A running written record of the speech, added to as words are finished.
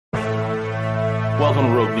Welcome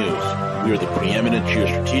to Rogue News. We are the preeminent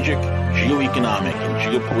geostrategic, geoeconomic, and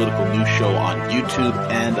geopolitical news show on YouTube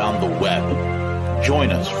and on the web.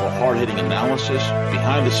 Join us for hard-hitting analysis,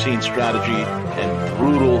 behind-the-scenes strategy, and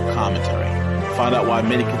brutal commentary. Find out why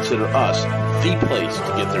many consider us the place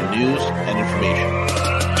to get their news and information.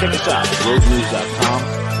 Check us out at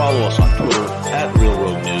RogueNews.com. Follow us on Twitter at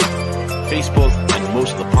RealRogueNews, Facebook, and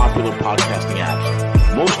most of the popular podcasting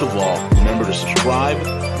apps. Most of all, remember to subscribe,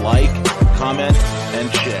 like, comment,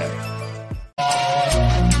 and share.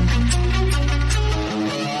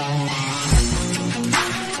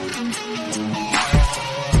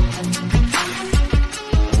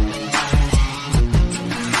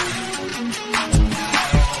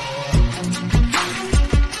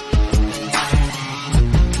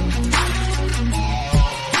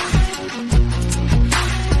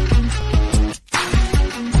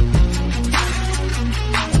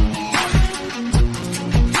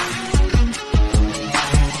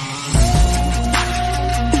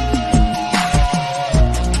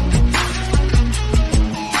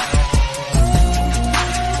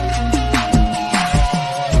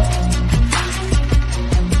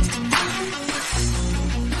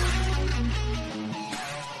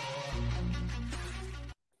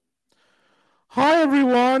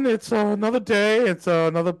 It's another day. It's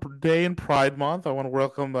another day in Pride Month. I want to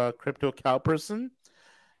welcome Crypto Cowperson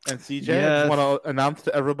and CJ. Yes. I just want to announce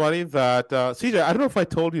to everybody that CJ, I don't know if I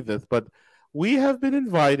told you this, but we have been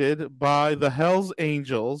invited by the Hells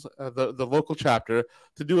Angels, the local chapter,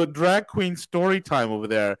 to do a drag queen story time over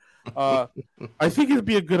there. I think it'd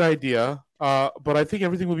be a good idea, but I think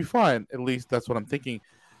everything will be fine. At least that's what I'm thinking.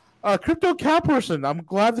 Crypto Cow person, I'm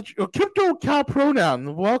glad that you... Crypto Cow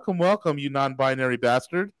pronoun, welcome, you non-binary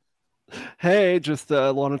bastard. Hey, just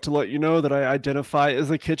wanted to let you know that I identify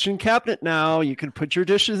as a kitchen cabinet now. You can put your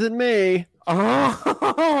dishes in me.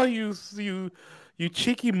 Oh, you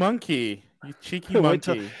cheeky monkey. You cheeky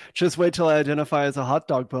monkey. Just wait till I identify as a hot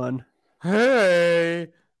dog bun. Hey,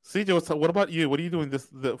 CJ, what about you? What are you doing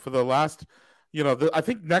for the last, I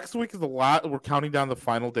think next week is the last, we're counting down the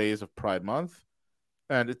final days of Pride Month.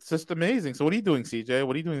 And it's just amazing. So what are you doing, CJ?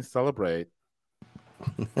 What are you doing to celebrate?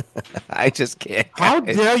 I just can't. How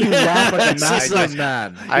dare you laugh like a masculine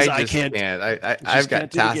man? I can't. I've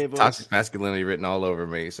got toxic masculinity written all over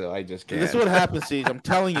me, so I just can't. This is what happens, CJ. I'm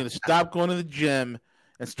telling you to stop going to the gym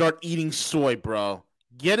and start eating soy, bro.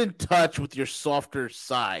 Get in touch with your softer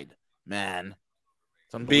side, man.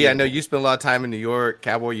 B, I know you spent a lot of time in New York,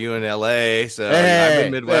 Cowboy, you in LA, so I've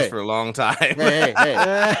been Midwest for a long time. Hey.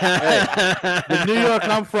 The New York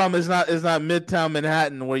I'm from is not Midtown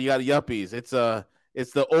Manhattan where you got yuppies.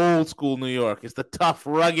 It's the old school New York. It's the tough,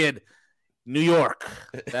 rugged New York.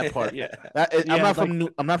 That part. Yeah. I'm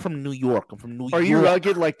not from New York. I'm from New York. Are you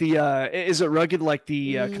rugged like the? Is it rugged like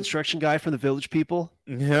the construction guy from the Village People?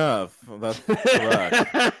 Yeah, that's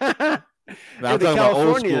correct. Now I'm talking about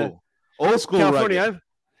old school. Old school California.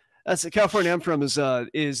 That's California I'm from is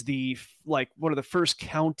the one of the first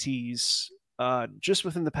counties just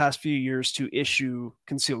within the past few years to issue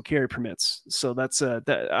concealed carry permits. So that's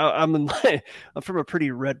I'm from a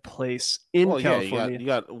pretty red place in California. You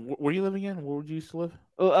got where are you living in? Where would you used to live?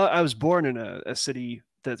 I was born in a city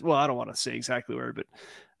that, well, I don't want to say exactly where, but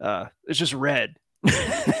it's just red.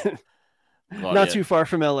 Not too far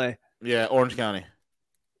from LA. Yeah, Orange County.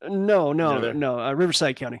 No,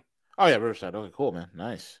 Riverside County. Oh yeah, Riverside. Okay, cool, man.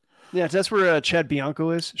 Nice. Yeah, that's where Chad Bianco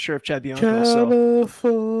is. Sheriff Chad Bianco.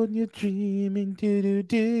 California dreaming, do.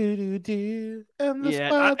 And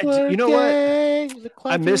the you know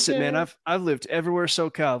what? I miss it, man. I've lived everywhere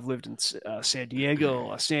SoCal. I've lived in San Diego,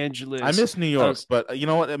 Los Angeles. I miss New York, but you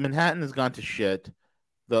know what? Manhattan has gone to shit.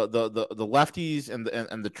 The lefties and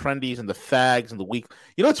the trendies and the fags and the weak.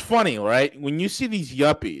 You know what's funny, right? When you see these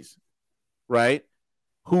yuppies, right?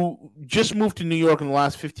 Who just moved to New York in the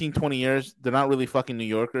last 15, 20 years, they're not really fucking New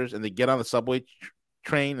Yorkers, and they get on the subway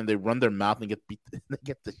train and they run their mouth and get beat, they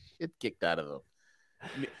get the shit kicked out of them.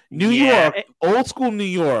 New York, old school New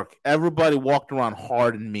York, everybody walked around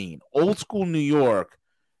hard and mean. Old school New York,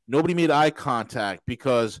 nobody made eye contact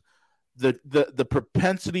because the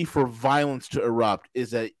propensity for violence to erupt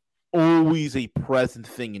is always a present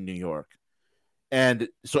thing in New York. And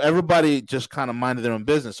so everybody just kind of minded their own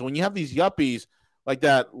business. So when you have these yuppies, like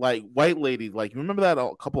that, like white lady, like remember that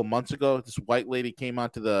a couple of months ago? This white lady came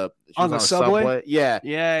onto the subway. Yeah,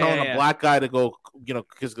 telling a black guy to go,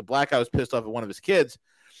 because the black guy was pissed off at one of his kids,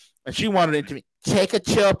 and she wanted him to take a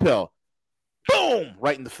chill pill. Boom,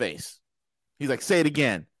 right in the face. He's like, say it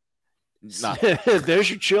again. Nah. There's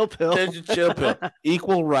your chill pill. There's your chill pill.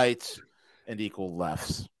 Equal rights and equal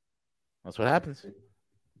lefts. That's what happens.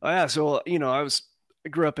 Oh yeah, so I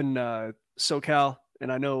grew up in SoCal,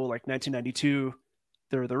 and I know like 1992,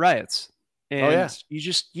 there were the riots, and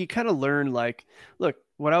you kind of learn like, look,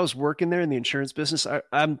 when I was working there in the insurance business,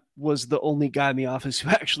 I was the only guy in the office who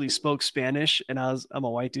actually spoke Spanish, and I'm a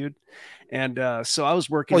white dude, and so I was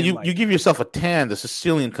working. Well, you give yourself a tan, the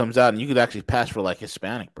Sicilian comes out, and you could actually pass for like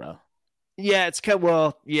Hispanic, bro. Yeah, it's kind of,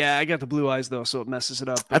 well, yeah, I got the blue eyes though, so it messes it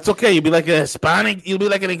up. That's okay. You'll be like a Hispanic. You'll be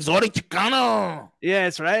like an exotic Chicano. Yeah,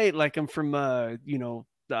 it's right. Like I'm from,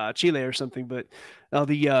 Chile or something. But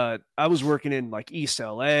I was working in like East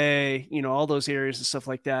LA, all those areas and stuff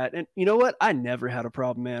like that. And you know what? I never had a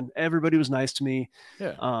problem, man. Everybody was nice to me.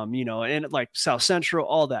 Yeah. And like South Central,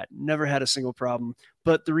 all that, never had a single problem.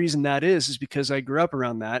 But the reason that is because I grew up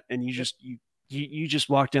around that, and you just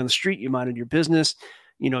walk down the street, you minded your business.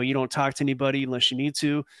 You don't talk to anybody unless you need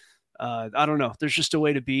to. I don't know. There's just a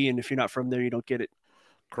way to be, and if you're not from there, you don't get it.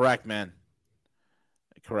 Correct, man.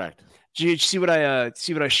 Correct. Did you see what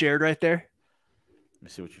I shared right there? Let me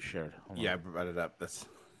see what you shared. I brought it up. That's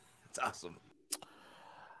awesome.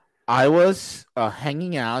 I was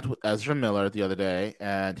hanging out with Ezra Miller the other day,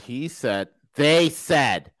 and they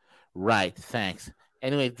said, right, thanks.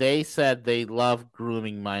 Anyway, they said they love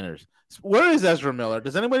grooming minors. Where is Ezra Miller?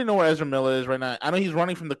 Does anybody know where Ezra Miller is right now? I know he's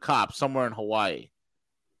running from the cops somewhere in Hawaii.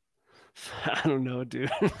 I don't know,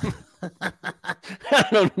 dude. I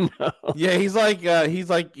don't know. Yeah,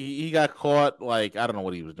 he got caught. Like, I don't know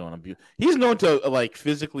what he was doing. He's known to like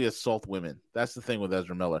physically assault women. That's the thing with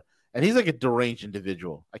Ezra Miller, and he's like a deranged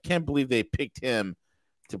individual. I can't believe they picked him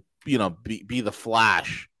to be the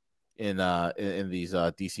Flash in these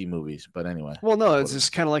DC movies. But anyway. Well, no, it's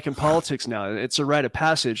just kind of like in politics now. It's a rite of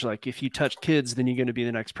passage. Like if you touch kids, then you're going to be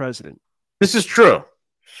the next president. This is true.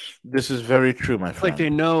 This is very true, my friend. Like they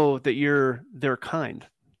know that you're their kind,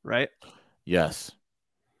 right? Yes,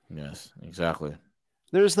 exactly.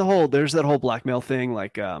 There's that whole blackmail thing.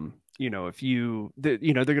 Like, if they're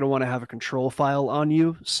going to want to have a control file on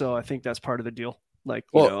you. So I think that's part of the deal. Like,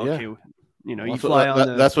 you fly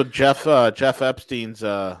on. That's what Jeff Epstein's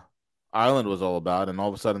island was all about, and all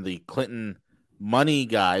of a sudden the Clinton money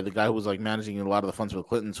guy, the guy who was like managing a lot of the funds for the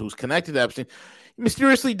Clintons, who's connected to Epstein,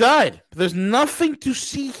 mysteriously died. There's nothing to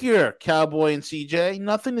see here, Cowboy and CJ.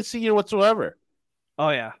 Nothing to see here whatsoever. Oh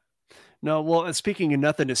yeah, no. Well, speaking of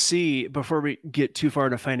nothing to see, before we get too far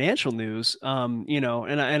into financial news, and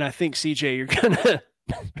I think CJ, you're gonna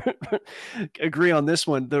agree on this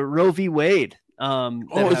one. The Roe v. Wade.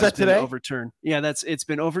 Is that today? Overturned? Yeah, it's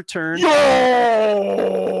been overturned.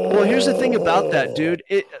 Yo! Well, here's the thing about that, dude.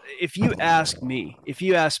 If you ask me,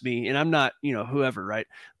 and I'm not, whoever, right?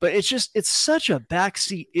 But it's such a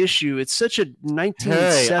backseat issue. It's such a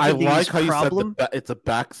 1970s I like how problem. You said it's a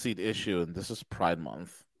backseat issue, and this is Pride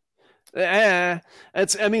Month.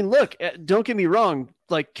 Look, don't get me wrong.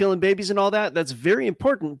 Like killing babies and all that, that's very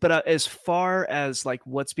important. But as far as like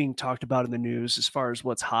what's being talked about in the news, as far as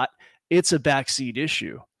what's hot, it's a backseat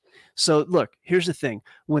issue. So look, here's the thing.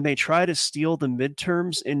 When they try to steal the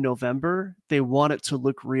midterms in November, they want it to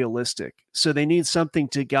look realistic. So they need something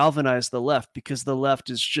to galvanize the left because the left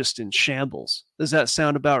is just in shambles. Does that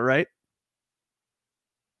sound about right?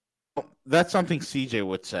 That's something CJ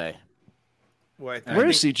would say. Well,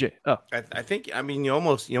 Where's CJ? Oh, I think, you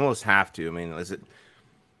almost have to. I mean, is it,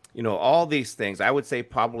 all these things, I would say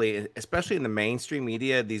probably, especially in the mainstream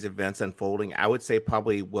media, these events unfolding, I would say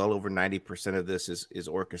probably well over 90% of this is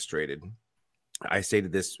orchestrated. I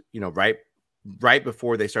stated this, right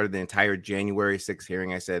before they started the entire January 6th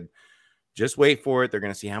hearing. I said, just wait for it. They're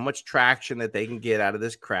going to see how much traction that they can get out of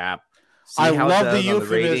this crap. I love the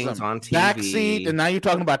euphemism on TV. Backseat, and now you're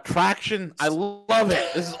talking about traction. I love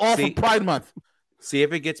it. This is all for Pride Month. See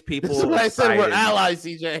if it gets people. This is what I said. We're allies,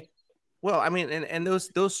 CJ. Well, I mean, and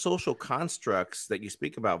those social constructs that you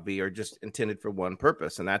speak about, V, are just intended for one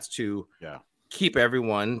purpose, and that's to keep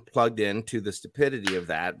everyone plugged into the stupidity of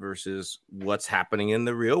that versus what's happening in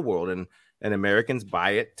the real world. And Americans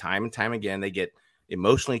buy it time and time again. They get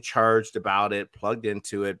emotionally charged about it, plugged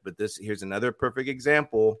into it. But here's another perfect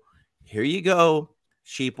example. Here you go,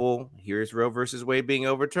 sheeple. Here's Roe versus Wade being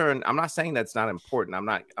overturned. I'm not saying that's not important. I'm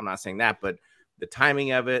not saying that, but the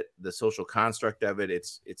timing of it, the social construct of it,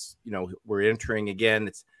 it's we're entering again.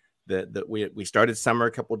 It's we started summer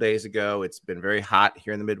a couple of days ago. It's been very hot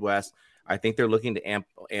here in the Midwest. I think they're looking to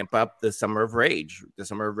amp up the Summer of Rage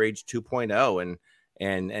 2.0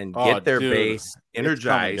 and get their base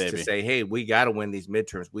energized to say, hey, we got to win these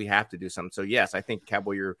midterms. We have to do something. So yes, I think,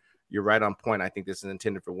 Cowboy, you're right on point. I think this is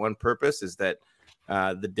intended for one purpose, is that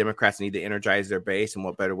the Democrats need to energize their base, and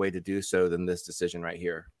what better way to do so than this decision right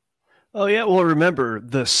here? Oh, yeah. Well, remember,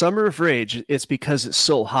 the summer of rage, it's because it's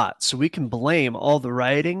so hot. So we can blame all the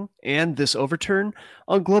rioting and this overturn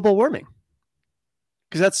on global warming.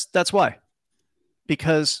 Because that's why.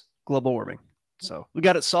 Because global warming. So we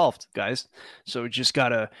got it solved, guys. So we just got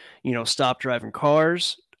to, stop driving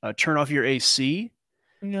cars, turn off your AC,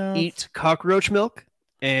 eat cockroach milk,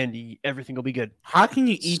 and everything will be good. How can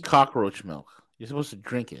you eat cockroach milk? You're supposed to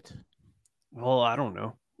drink it. Well, I don't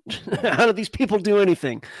know. How do these people do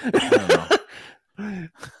anything? I don't know.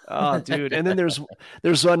 Oh, dude. And then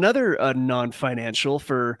there's another non-financial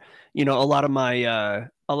for, a lot of my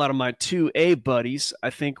 2A buddies. I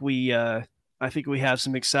think we have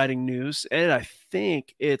some exciting news, and I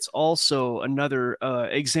think it's also another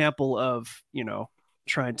example of,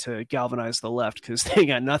 trying to galvanize the left because they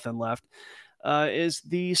got nothing left. Is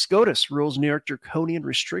the SCOTUS rules New York draconian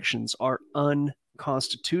restrictions are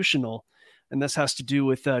unconstitutional. And this has to do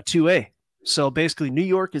with 2A. So basically, New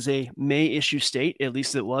York is a May issue state, at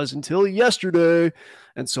least it was until yesterday.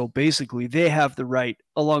 And so basically, they have the right,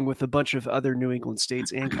 along with a bunch of other New England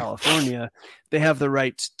states and California, they have the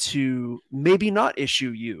right to maybe not issue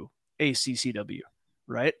you a CCW,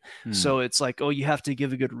 right? So it's like, oh, you have to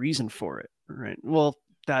give a good reason for it, right? Well,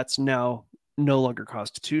 that's now no longer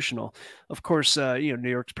constitutional. Of course, New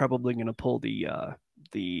York's probably going to pull the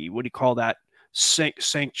what do you call that?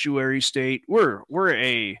 Sanctuary state. We're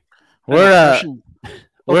an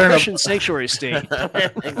oppression sanctuary state.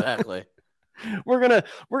 Exactly. We're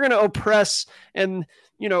gonna oppress, and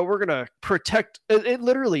we're gonna protect it.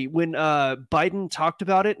 Literally, when Biden talked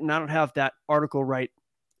about it, and I don't have that article right.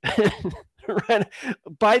 Right.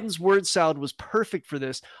 Biden's word salad was perfect for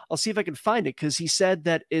this. I'll see if I can find it, because he said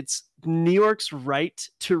that it's New York's right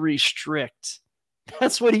to restrict.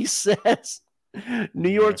 That's what he says. New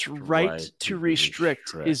York's right to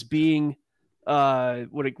restrict is being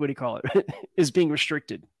what do you call it? Is being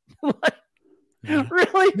restricted.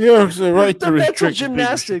 Really? New York's the right to restrict. Mental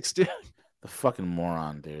gymnastics, dude. The fucking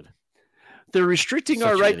moron, dude. They're restricting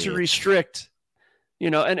our right to restrict.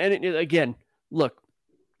 And again, look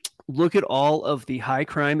at all of the high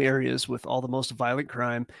crime areas with all the most violent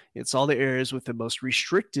crime. It's all the areas with the most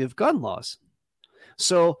restrictive gun laws.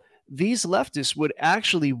 So these leftists would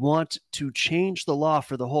actually want to change the law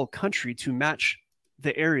for the whole country to match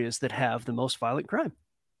the areas that have the most violent crime.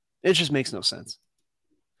 It just makes no sense.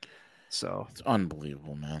 So it's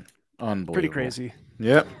unbelievable, man. Unbelievable. Pretty crazy.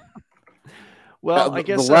 Yep. Well, I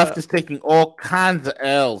guess the left is taking all kinds of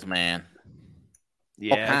L's, man.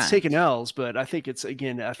 Yeah, it's taking L's, but I think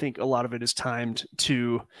I think a lot of it is timed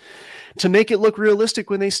to make it look realistic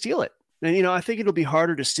when they steal it. And, I think it'll be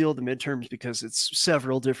harder to steal the midterms because it's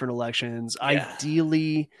several different elections. Yeah.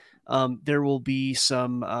 Ideally, there will be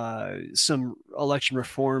some election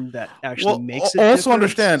reform that actually makes it. Also,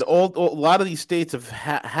 understand, a lot of these states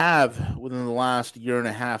have within the last year and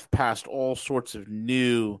a half passed all sorts of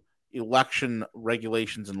new election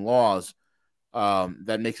regulations and laws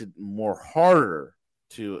that makes it more harder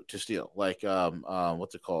to steal. Like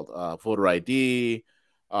what's it called? Voter ID.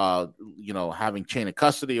 Having chain of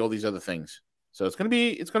custody, all these other things. So it's gonna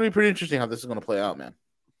be pretty interesting how this is gonna play out, man.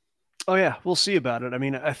 Oh yeah, we'll see about it. I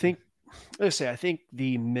mean, I think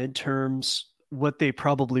the midterms, what they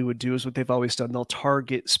probably would do is what they've always done. They'll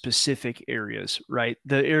target specific areas, right?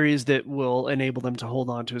 The areas that will enable them to hold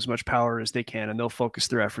on to as much power as they can, and they'll focus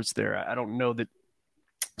their efforts there. I don't know that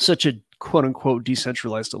such a quote unquote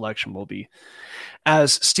decentralized election will be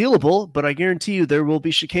as stealable, but I guarantee you there will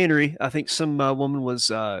be chicanery. I think some woman was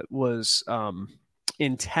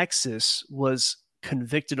in Texas was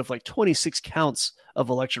convicted of like 26 counts of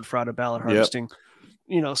election fraud and ballot harvesting.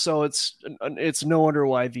 Yep. So it's no wonder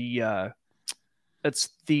why it's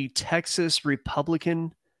the Texas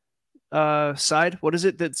Republican side. What is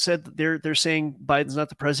it that said they're saying Biden's not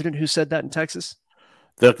the president? Who said that in Texas?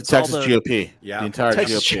 The Texas GOP. Yeah, the entire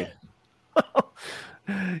Texas GOP.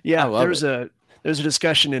 Yeah, there's a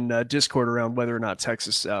discussion in Discord around whether or not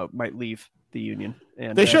Texas might leave the union,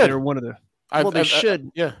 and they should. They're one of the. They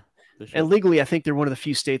should. They should. And legally, I think they're one of the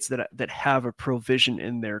few states that have a provision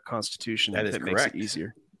in their constitution that makes it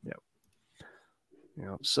easier.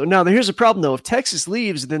 Yeah. So now here's a problem though. If Texas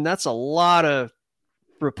leaves, then that's a lot of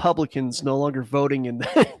Republicans no longer voting in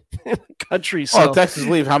the country. So if Texas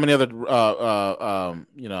leave, how many other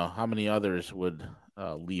how many others would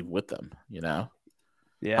leave with them? Yeah.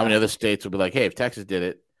 How many other states would be like, hey, if Texas did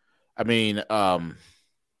it? I mean,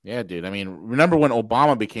 yeah, dude. I mean, remember when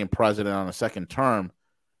Obama became president on a second term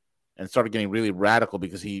and started getting really radical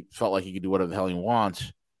because he felt like he could do whatever the hell he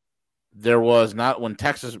wants? There was not, when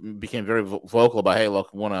Texas became very vocal about, hey,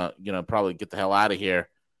 look, want to, probably get the hell out of here.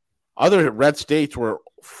 other red states were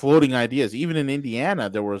floating ideas. Even in Indiana,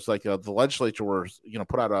 there was like the legislature was,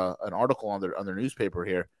 put out an article on their newspaper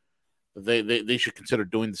here. They should consider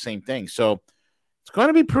doing the same thing. So it's going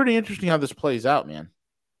to be pretty interesting how this plays out, man.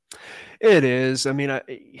 It is. I mean,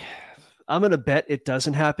 I'm going to bet it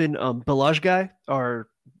doesn't happen. Balaj guy,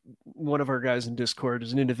 one of our guys in Discord,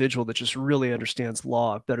 is an individual that just really understands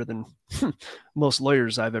law better than most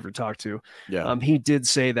lawyers I've ever talked to. Yeah. He did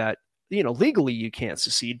say that, legally you can't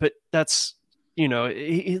secede, but that's,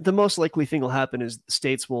 the most likely thing will happen is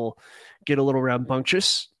states will get a little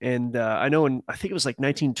rambunctious. And I think it was like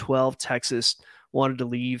 1912, Texas wanted to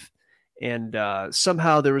leave. And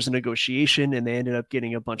somehow there was a negotiation and they ended up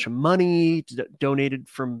getting a bunch of money donated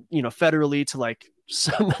from, federally to like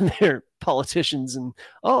some of their politicians, and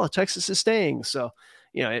Texas is staying. So,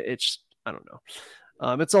 it's, I don't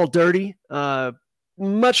know. It's all dirty,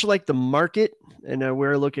 much like the market. And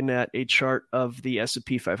we're looking at a chart of the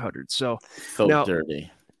S&P 500. So now,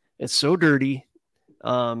 dirty. It's so dirty.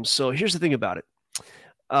 So here's the thing about it.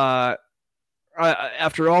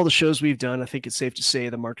 After all the shows we've done, I think it's safe to say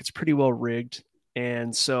the market's pretty well rigged.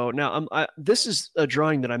 And so now this is a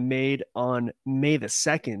drawing that I made on May the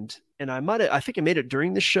 2nd. And I think I made it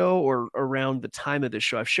during the show or around the time of the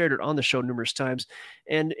show. I've shared it on the show numerous times,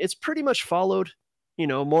 and it's pretty much followed,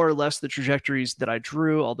 more or less the trajectories that I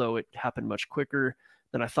drew, although it happened much quicker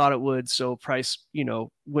than I thought it would. So price,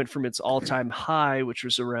 went from its all-time high, which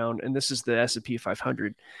was around, and this is the S&P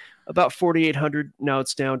 500, about 4,800. Now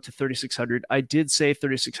it's down to 3,600. I did say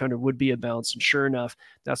 3,600 would be a bounce, and sure enough,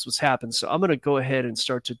 that's what's happened. So I'm going to go ahead and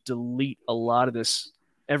start to delete a lot of this,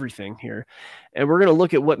 everything here, and we're going to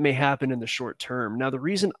look at what may happen in the short term. Now, the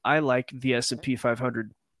reason I like the S&P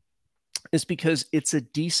 500 is because it's a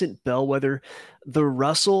decent bellwether. The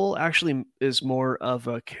Russell actually is more of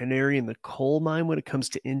a canary in the coal mine when it comes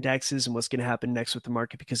to indexes and what's going to happen next with the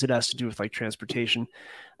market, because it has to do with like transportation.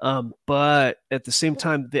 But at the same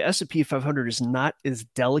time, the S&P 500 is not as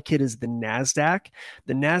delicate as the NASDAQ.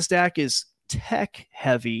 The NASDAQ is tech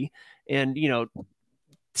heavy, and,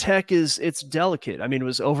 tech it's delicate. I mean, it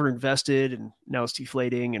was overinvested and now it's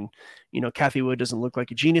deflating, and, Cathie Wood doesn't look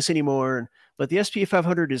like a genius anymore. But the S&P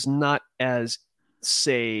 500 is not as,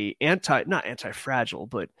 say, not anti-fragile,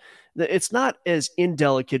 but it's not as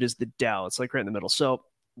indelicate as the Dow. It's like right in the middle. So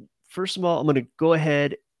first of all, I'm going to go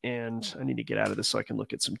ahead, and I need to get out of this so I can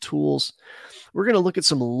look at some tools. We're going to look at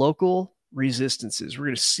some local resistances. We're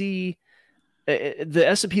going to see the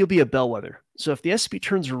S&P will be a bellwether. So if the S&P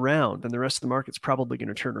turns around, then the rest of the market's probably going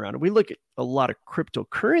to turn around. And we look at a lot of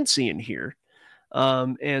cryptocurrency in here.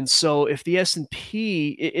 And so if the S&P,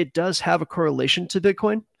 it does have a correlation to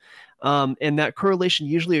Bitcoin. And that correlation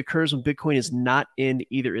usually occurs when Bitcoin is not in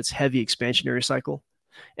either its heavy expansionary cycle,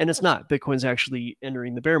 and it's not. Bitcoin's actually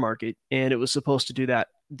entering the bear market, and it was supposed to do that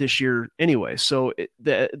this year anyway. So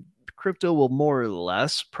the crypto will more or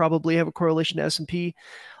less probably have a correlation to S&P,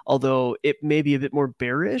 although it may be a bit more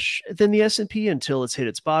bearish than the S&P until it's hit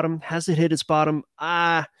its bottom. Has it hit its bottom?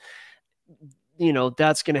 That's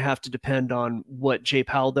going to have to depend on what Jay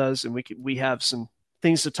Powell does, and we have some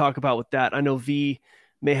things to talk about with that. I know V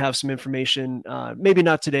may have some information, maybe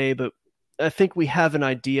not today, but I think we have an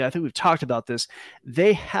idea. I think we've talked about this.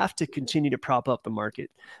 They have to continue to prop up the market.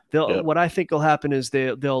 What I think will happen is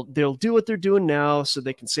they'll do what they're doing now, so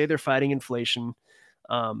they can say they're fighting inflation.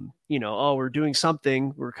 We're doing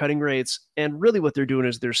something, we're cutting rates, and really what they're doing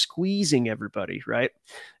is they're squeezing everybody, right?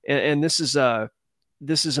 And this is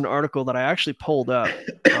an article that I actually pulled up,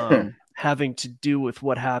 having to do with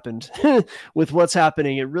what happened, with what's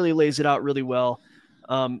happening. It really lays it out really well.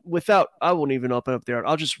 I won't even open up there.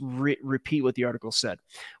 I'll just repeat what the article said.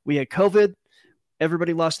 We had COVID,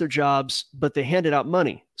 everybody lost their jobs, but they handed out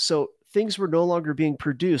money. So things were no longer being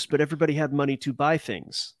produced, but everybody had money to buy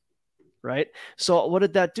things, right? So what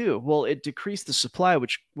did that do? Well, it decreased the supply,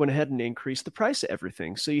 which went ahead and increased the price of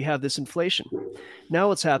everything. So you have this inflation. Now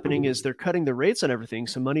what's happening is they're cutting the rates on everything,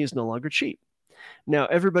 so money is no longer cheap. Now,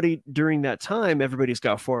 everybody during that time, everybody's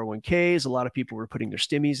got 401ks. A lot of people were putting their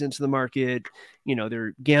stimmies into the market.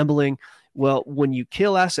 They're gambling. Well, when you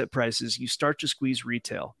kill asset prices, you start to squeeze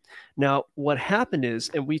retail. Now, what happened is,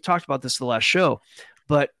 and we talked about this the last show,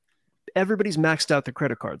 but everybody's maxed out their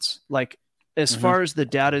credit cards. Like, as far as the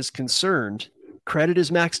data is concerned, credit is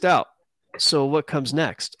maxed out. So what comes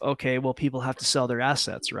next? Okay, well, people have to sell their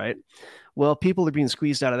assets, right? Well, people are being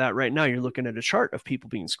squeezed out of that right now. You're looking at a chart of people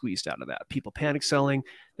being squeezed out of that. People panic selling.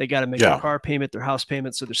 They got to make their car payment, their house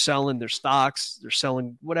payment. So they're selling their stocks. They're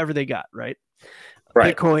selling whatever they got, right?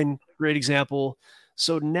 Bitcoin, great example.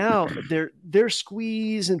 So now they're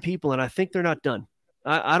squeezing people, and I think they're not done.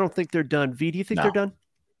 I don't think they're done. V, do you think they're done?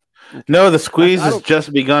 No, the squeeze has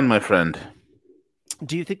just begun, my friend.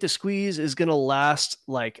 Do you think the squeeze is going to last?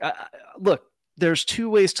 Look, there's two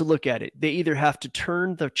ways to look at it. They either have to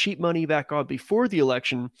turn the cheap money back on before the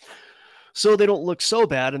election so they don't look so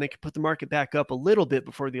bad and they can put the market back up a little bit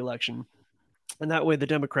before the election. And that way the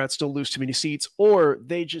Democrats don't lose too many seats, or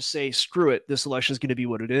they just say, screw it, this election is going to be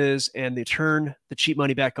what it is. And they turn the cheap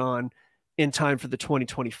money back on in time for the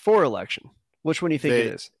 2024 election. Which one do you think it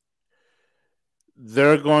is?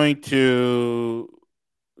 They're going to,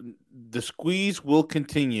 the squeeze will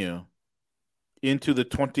continue into the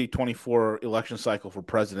 2024 election cycle for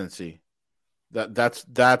presidency.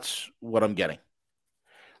 That's what I'm getting.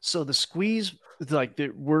 So the squeeze,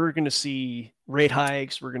 we're going to see rate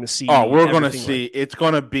hikes. We're going to see. Oh, we're going to see. It's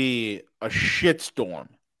going to be a shitstorm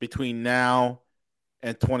between now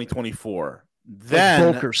and 2024.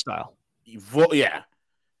 Then Volcker style. Yeah.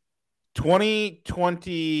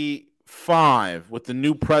 2025 with the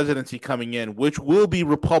new presidency coming in, which will be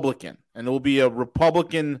Republican, and it will be a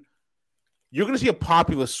Republican. You're going to see a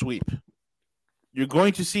populist sweep. You're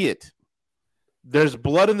going to see it. There's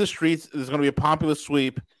blood in the streets. There's going to be a populist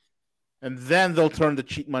sweep, and then they'll turn the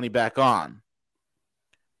cheap money back on.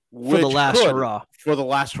 For the last hurrah. For the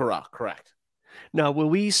last hurrah, correct. Now, will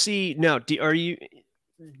we see? Now, do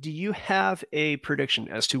you have a prediction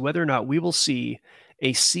as to whether or not we will see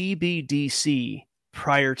a CBDC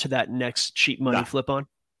prior to that next cheap money flip on?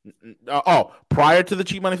 Prior to the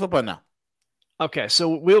cheap money flip on? No. Okay, so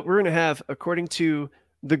we're going to have, according to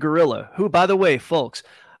the Gorilla, who, by the way, folks,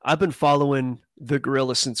 I've been following the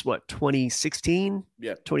Gorilla since 2016?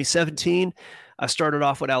 Yeah. 2017. I started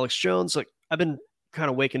off with Alex Jones. I've been kind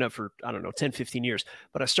of waking up for, 10, 15 years.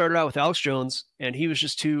 But I started out with Alex Jones, and he was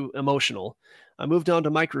just too emotional. I moved on to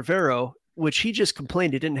Mike Rivero, which he just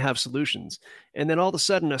complained he didn't have solutions. And then all of a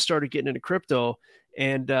sudden, I started getting into crypto.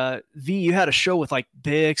 And you had a show with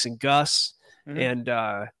Bix and Gus, and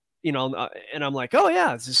and I'm like, oh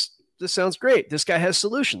yeah, this sounds great. This guy has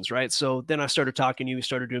solutions, right? So then I started talking to you. We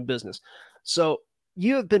started doing business. So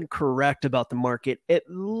you have been correct about the market at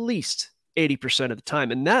least 80% of the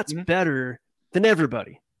time, and that's better than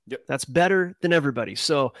everybody. Yep. That's better than everybody.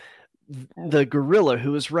 So the Gorilla,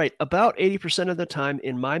 who is right about 80% of the time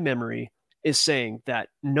in my memory, is saying that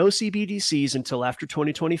no CBDCs until after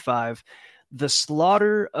 2025. The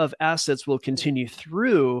slaughter of assets will continue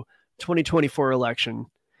through 2024 election,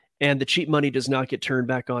 and the cheap money does not get turned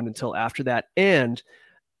back on until after that. And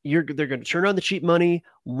they're going to turn on the cheap money,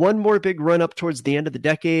 one more big run up towards the end of the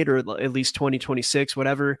decade, or at least 2026,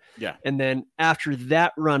 whatever. Yeah. And then after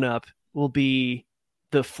that run up will be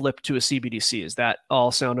the flip to a CBDC. Is that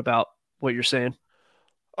all sound about what you're saying?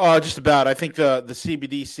 Just about. I think the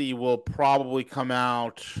CBDC will probably come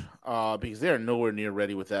out because they're nowhere near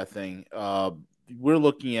ready with that thing. We're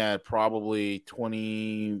looking at probably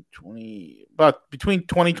 2020, but between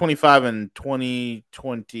 2025 and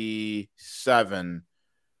 2027,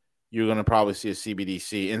 you're going to probably see a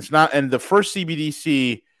CBDC. And it's not, and the first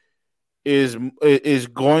CBDC is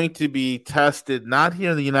going to be tested not here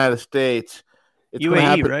in the United States. It's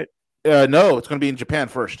UAE, right? No, it's going to be in Japan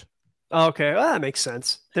first. Oh, okay, well, that makes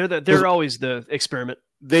sense. They're always the experiment.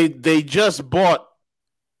 They just bought.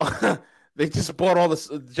 They just bought all this.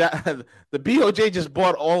 The BOJ just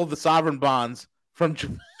bought all of the sovereign bonds from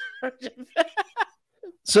Japan.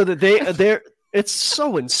 So that they're it's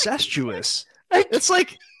so incestuous. I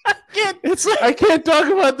can't talk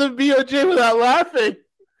about the BOJ without laughing.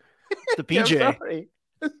 The BJ.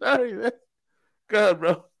 Sorry, man. Go ahead,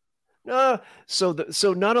 bro. So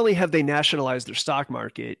not only have they nationalized their stock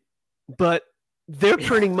market, but they're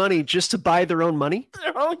printing money just to buy their own money.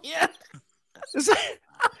 Oh yeah.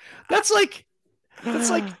 That's like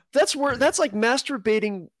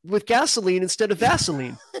masturbating with gasoline instead of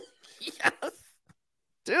Vaseline. Yes.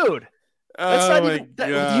 Dude. That's not even,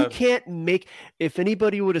 you can't make. If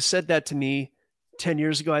anybody would have said that to me 10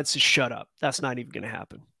 years ago, I'd say, shut up. That's not even going to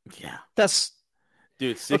happen. Yeah.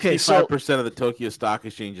 Dude, 65% of the Tokyo Stock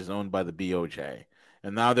Exchange is owned by the BOJ.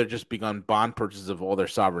 And now they're just begun bond purchases of all their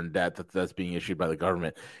sovereign debt that's being issued by the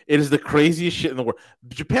government. It is the craziest shit in the world.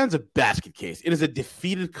 Japan's a basket case. It is a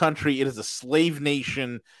defeated country. It is a slave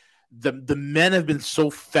nation. The men have been so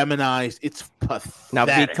feminized. It's pathetic. Now,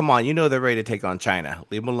 Pete, come on. You know they're ready to take on China.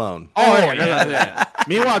 Leave them alone. Oh, yeah.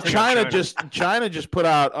 Meanwhile, China just put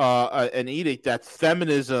out an edict that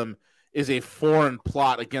feminism is a foreign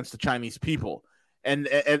plot against the Chinese people. And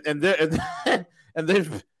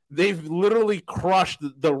they've literally crushed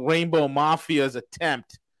the Rainbow Mafia's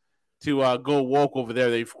attempt to go woke over there.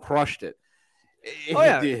 They've crushed it. Oh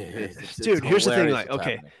yeah, dude. Here's the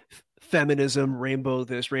thing: feminism, rainbow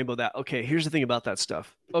this, rainbow that. Okay, here's the thing about that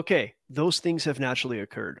stuff. Okay, those things have naturally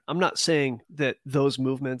occurred. I'm not saying that those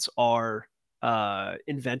movements are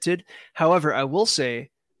invented. However, I will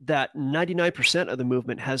say that 99% of the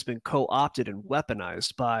movement has been co-opted and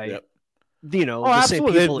weaponized by, the same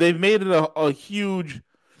people. They've made it a huge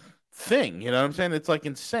thing. You know what I'm saying? It's like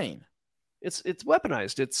insane. It's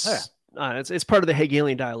weaponized. It's part of the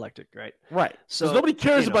Hegelian dialectic, right? Right. So nobody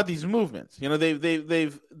cares about these movements.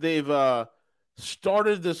 They've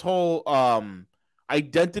started this whole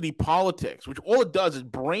identity politics, which all it does is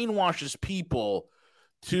brainwashes people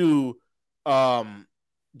to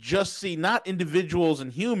just see not individuals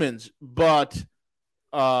and humans, but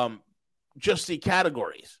just see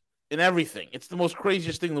categories in everything. It's the most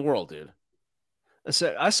craziest thing in the world, dude.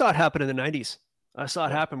 I saw it happen in the 90s. I saw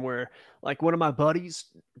it happen where, like, one of my buddies,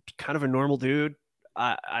 kind of a normal dude,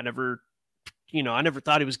 I never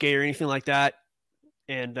thought he was gay or anything like that.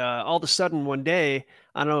 And all of a sudden one day,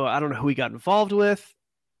 I don't know who he got involved with,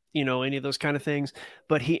 any of those kind of things,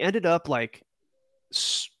 but he ended up like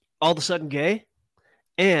all of a sudden gay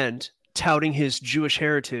and touting his Jewish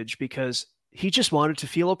heritage because he just wanted to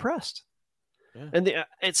feel oppressed. Yeah. And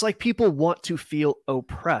it's like people want to feel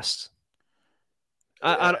oppressed.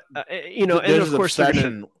 And of course,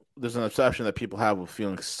 there's an obsession that people have with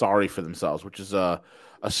feeling sorry for themselves, which is a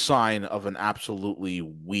sign of an absolutely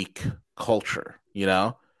weak culture.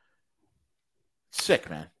 Sick,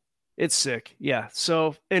 man. It's sick. Yeah.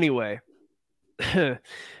 So anyway,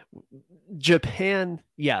 Japan.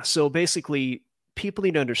 Yeah. So basically, people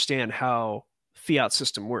need to understand how fiat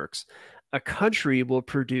system works. A country will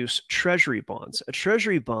produce treasury bonds. A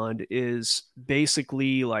treasury bond is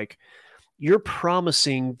basically like you're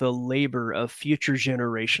promising the labor of future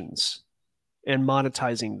generations and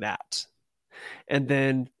monetizing that. And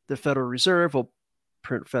then the Federal Reserve will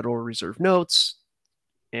print Federal Reserve notes,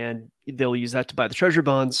 and they'll use that to buy the treasury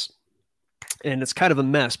bonds. And it's kind of a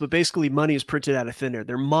mess, but basically money is printed out of thin air.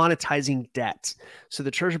 They're monetizing debt. So the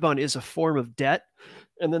treasury bond is a form of debt,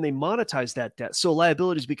 and then they monetize that debt. So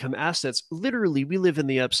liabilities become assets. Literally, we live in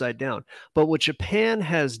the upside down. But what Japan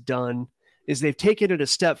has done is they've taken it a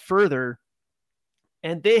step further,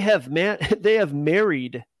 and they have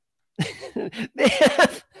married. I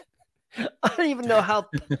don't even know how.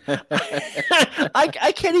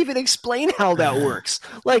 I can't even explain how that works.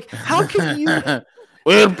 Like, how can you?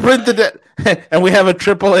 We printed it, and we have a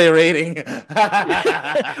AAA rating.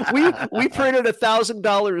 we printed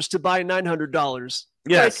 $1,000 to buy $900.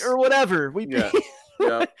 Yes, or whatever.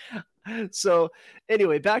 Yeah. So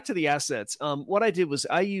anyway, back to the assets. What I did was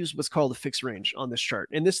I used what's called a fixed range on this chart,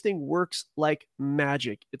 and this thing works like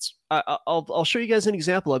magic. I'll show you guys an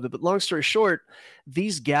example of it, but long story short,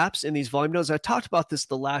 these gaps in these volume nodes, I talked about this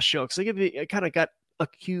the last show because I kind of got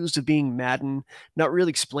accused of being Madden, not really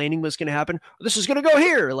explaining what's going to happen. This is going to go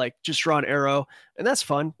here, like just draw an arrow, and that's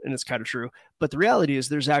fun, and it's kind of true. But the reality is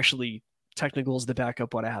there's actually technicals that back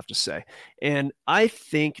up what I have to say. And I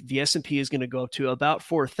think the S&P is going to go up to about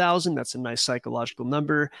 4,000. That's a nice psychological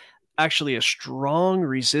number. Actually, a strong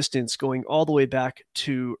resistance going all the way back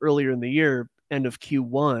to earlier in the year, end of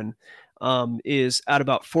Q1, is at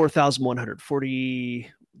about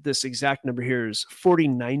 4,140. This exact number here is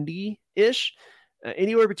 4090-ish.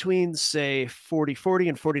 Anywhere between, say, 4040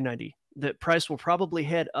 and 4090. The price will probably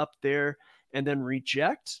head up there and then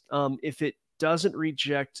reject. If it doesn't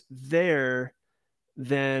reject there,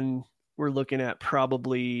 then we're looking at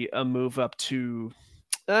probably a move up to,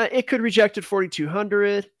 it could reject at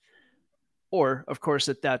 4,200, or of course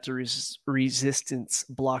at that resistance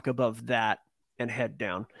block above that and head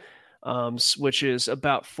down, which is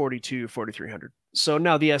about 4,300. So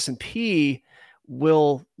now the S&P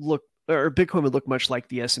will look, or Bitcoin would look much like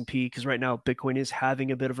the S&P, because right now Bitcoin is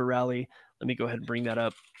having a bit of a rally. Let me go ahead and bring that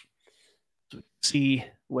up. See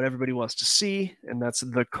what everybody wants to see, and that's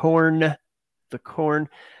the corn.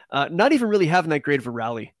 Not even really having that great of a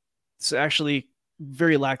rally. It's actually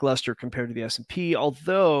very lackluster compared to the S&P,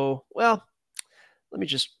 although, well, let me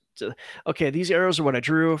just, okay, these arrows are what I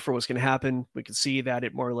drew for what's going to happen. We can see that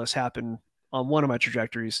it more or less happened on one of my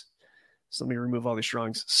trajectories. So let me remove all these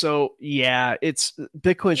drawings. So yeah,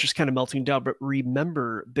 Bitcoin's just kind of melting down, but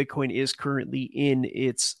remember, Bitcoin is currently in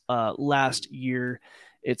its last year.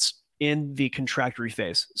 It's in the contractory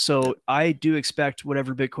phase. So I do expect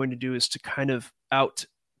whatever Bitcoin to do is to kind of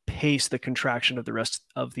outpace the contraction of the rest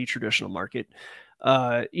of the traditional market.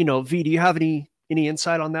 V, do you have any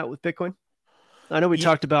insight on that with Bitcoin? I know we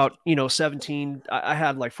talked about, 17, I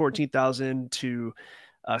had like 14,000 to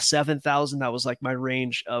 7,000. That was like my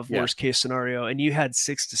range of worst case scenario. And you had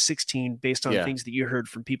 6 to 16 based on things that you heard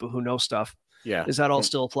from people who know stuff. Yeah. Does that all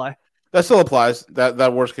still apply? That still applies.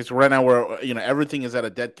 That worst case. Right now, where everything is at a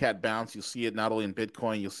dead cat bounce. You'll see it not only in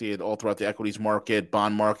Bitcoin, you'll see it all throughout the equities market,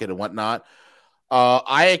 bond market, and whatnot.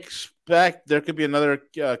 I expect there could be another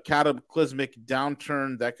cataclysmic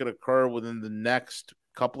downturn that could occur within the next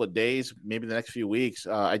couple of days, maybe the next few weeks.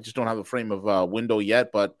 I just don't have a frame of window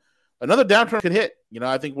yet, but another downturn could hit.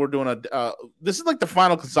 I think we're doing this is like the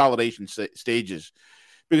final consolidation stages,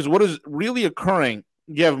 because what is really occurring,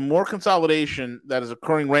 you have more consolidation that is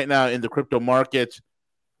occurring right now in the crypto markets.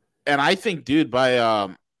 And I think, dude,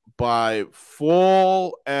 by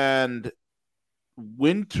fall and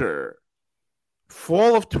winter,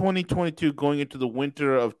 fall of 2022 going into the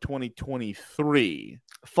winter of 2023.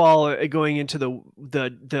 Fall going into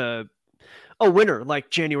the winter, like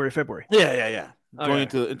January, February. Yeah. Going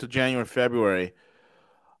into January, February.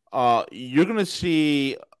 You're going to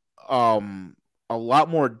see a lot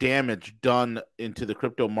more damage done into the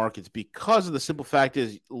crypto markets, because of the simple fact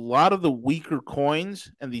is a lot of the weaker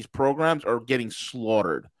coins and these programs are getting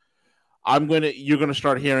slaughtered. You're going to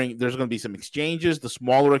start hearing there's going to be some exchanges. The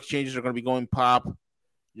smaller exchanges are going to be going pop.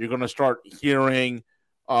 You're going to start hearing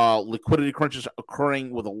liquidity crunches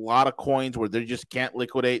occurring with a lot of coins where they just can't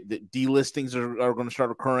liquidate. The delistings are going to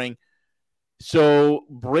start occurring. So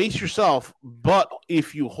brace yourself. But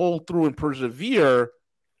if you hold through and persevere,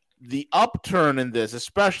 the upturn in this,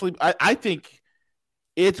 especially, I think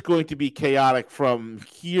it's going to be chaotic from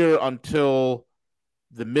here until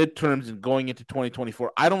the midterms and going into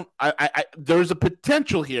 2024. There's a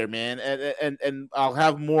potential here, man, and I'll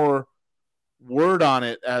have more word on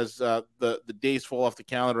it as the days fall off the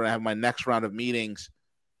calendar and I have my next round of meetings.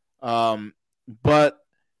 But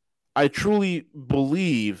I truly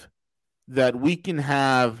believe that we can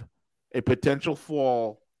have a potential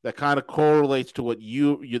fall that kind of correlates to what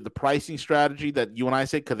the pricing strategy that you and I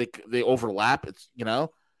say, because they overlap. It's the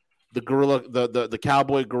gorilla, the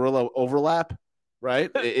cowboy gorilla overlap, right?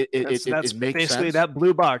 It makes basically sense. That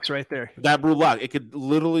blue box right there. That blue box, it could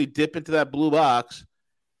literally dip into that blue box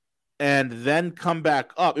and then come back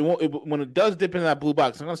up. When it does dip into that blue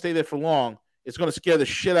box, it's not going to stay there for long. It's going to scare the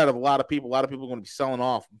shit out of a lot of people. A lot of people are going to be selling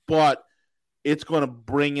off, but it's going to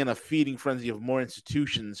bring in a feeding frenzy of more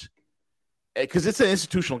institutions, because it's an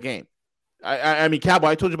institutional game. I mean, Cowboy,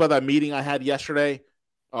 I told you about that meeting I had yesterday,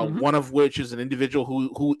 one of which is an individual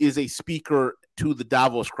who is a speaker to the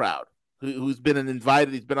Davos crowd, who's been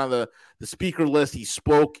invited. He's been on the speaker list. He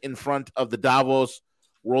spoke in front of the Davos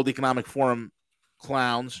World Economic Forum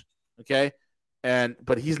clowns, okay?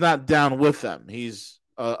 But he's not down with them. He's,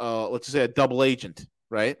 let's just say, a double agent,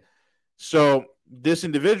 right? So this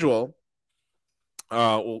individual...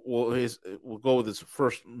 we'll go with his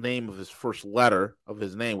first name of his first letter of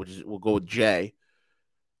his name, which is we'll go with J.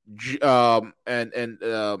 I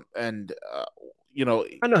know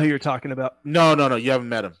who you're talking about. No, you haven't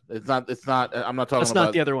met him. It's not. I'm not talking. That's about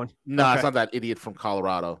not the other one. No, okay. It's not that idiot from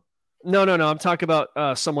Colorado. No. I'm talking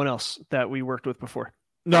about someone else that we worked with before.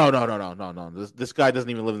 No. This guy doesn't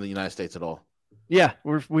even live in the United States at all. Yeah,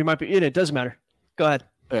 we might be in it. It doesn't matter. Go ahead.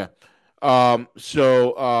 Yeah.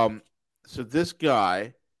 So this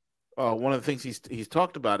guy, one of the things he's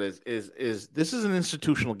talked about is this is an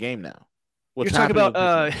institutional game now. You're talking about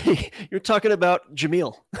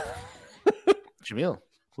Jamil. Jamil?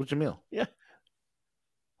 Who's Jamil? Yeah.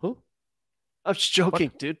 Who? I'm just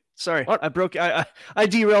joking, dude. Sorry, what? I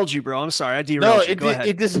derailed you, bro. I'm sorry, I derailed you. Go ahead.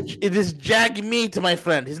 It is Jagmeet, my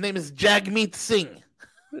friend. His name is Jagmeet Singh.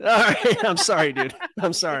 All right, I'm sorry, dude.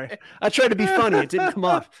 I'm sorry. I tried to be funny. It didn't come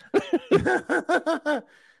off.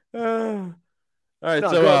 All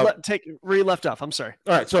right, take where you left off. I'm sorry.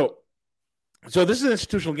 All right, so this is an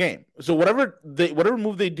institutional game. So whatever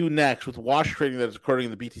move they do next with wash trading that is occurring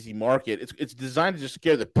in the BTC market, it's designed to just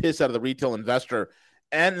scare the piss out of the retail investor,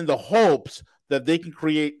 and in the hopes that they can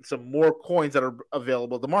create some more coins that are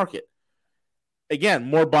available in the market. Again,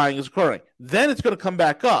 more buying is occurring. Then it's going to come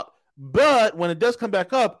back up. But when it does come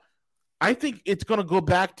back up, I think it's going to go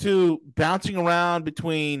back to bouncing around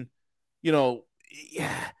between, 28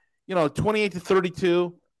 to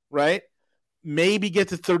 32, right? Maybe get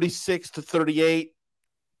to 36 to 38.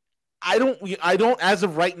 I don't, as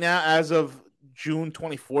of right now, as of June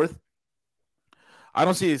 24th, I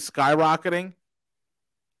don't see it skyrocketing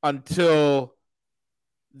until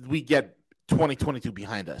we get 2022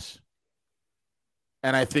 behind us.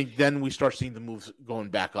 And I think then we start seeing the moves going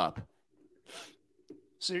back up.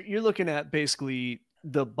 So you're looking at basically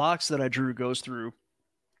the box that I drew goes through,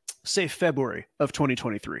 say, February of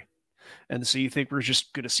 2023. And so you think we're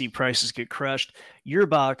just going to see prices get crushed. Your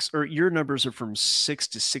box or your numbers are from 6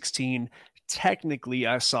 to 16. Technically,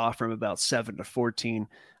 I saw from about 7 to 14.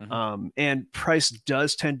 Mm-hmm. And price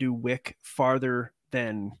does tend to wick farther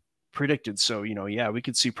than predicted. So, we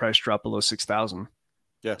could see price drop below 6,000.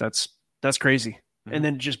 Yeah. That's crazy. Mm-hmm. And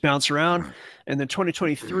then just bounce around. And then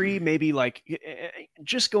 2023, maybe like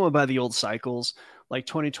just going by the old cycles, like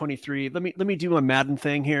 2023, let me do a Madden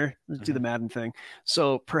thing here. Let's do the Madden thing.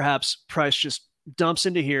 So perhaps price just dumps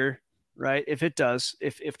into here, right? If it does,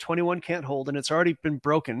 if 21 can't hold, and it's already been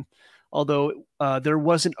broken, although there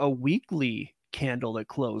wasn't a weekly candle that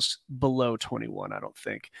closed below 21, I don't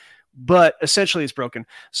think. But essentially it's broken.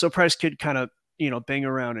 So price could kind of, bang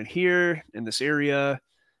around in here in this area,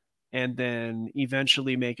 and then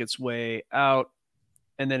eventually make its way out.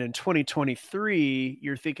 And then in 2023,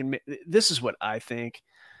 you're thinking, this is what I think.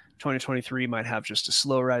 2023 might have just a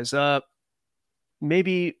slow rise up.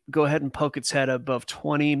 Maybe go ahead and poke its head above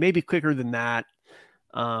 20, maybe quicker than that.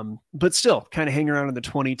 But still kind of hang around in the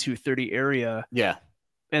 22-30 area. Yeah.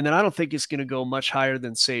 And then I don't think it's going to go much higher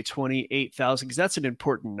than, say, 28,000, because that's an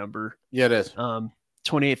important number. Yeah, it is.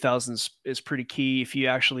 28,000 is pretty key. If you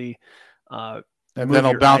actually and then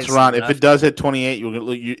it'll bounce around. If it does hit 28,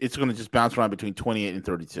 it's going to just bounce around between 28 and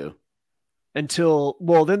 32. Then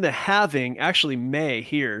the halving actually may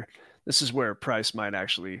here. This is where price might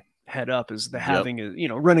actually head up, is the halving is,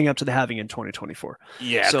 running up to the halving in 2024.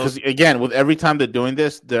 Yeah. So again, with every time they're doing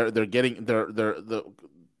this, they're getting the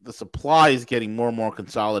supply is getting more and more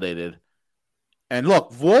consolidated. And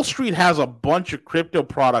look, Wall Street has a bunch of crypto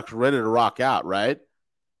products ready to rock out, right?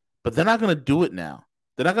 But they're not going to do it now.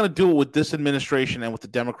 They're not going to do it with this administration and with the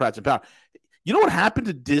Democrats in power. You know what happened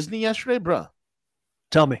to Disney yesterday, bro?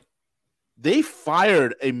 Tell me. They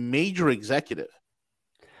fired a major executive,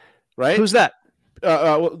 right? Who's that?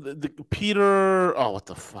 Peter. Oh, what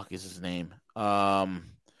the fuck is his name?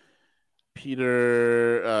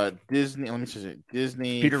 Peter Disney. Let me just say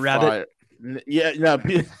Disney. Peter Rabbit. Yeah, no.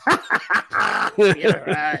 Peter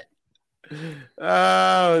Rabbit.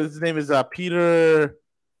 His name is Peter.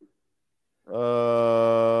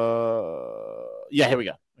 Yeah, here we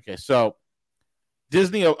go. Okay, so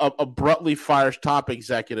Disney abruptly fires top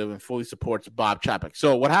executive and fully supports Bob Chapek.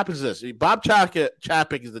 So what happens is this: Bob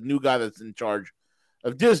Chapek is the new guy that's in charge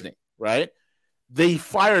of Disney, right? They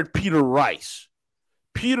fired Peter Rice.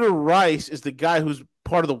 Peter Rice is the guy who's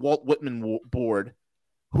part of the Walt Whitman board,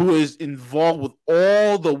 who is involved with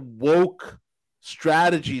all the woke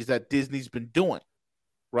strategies that Disney's been doing,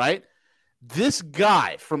 right? This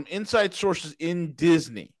guy from inside sources in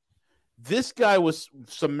Disney, this guy was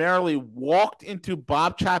summarily walked into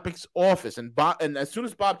Bob Chapek's office, and as soon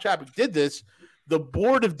as Bob Chapek did this, the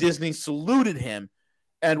board of Disney saluted him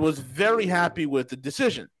and was very happy with the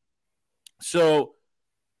decision. So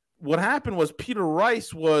what happened was Peter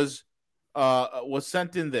Rice was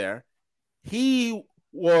sent in there. He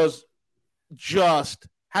was just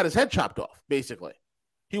had his head chopped off, basically.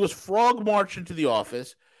 He was frog marched into the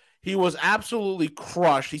office. He was absolutely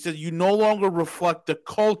crushed. He said, "You no longer reflect the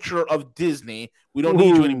culture of Disney. We don't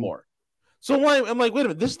need you anymore." So I'm like, wait a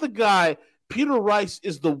minute. This is the guy. Peter Rice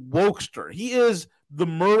is the wokester. He is the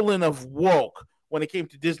Merlin of woke when it came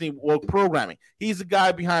to Disney woke programming. He's the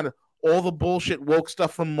guy behind all the bullshit woke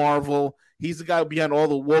stuff from Marvel. He's the guy behind all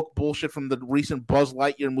the woke bullshit from the recent Buzz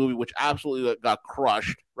Lightyear movie, which absolutely got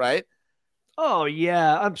crushed, right? Oh,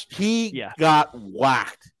 yeah. He got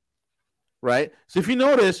whacked, right? So if you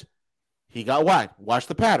notice, he got whacked. Watch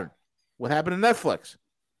the pattern. What happened to Netflix?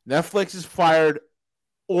 Netflix has fired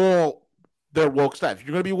all their woke staff. If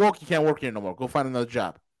you're going to be woke, you can't work here no more. Go find another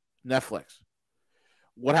job. Netflix.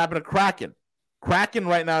 What happened to Kraken? Kraken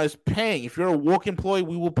right now is paying. If you're a woke employee,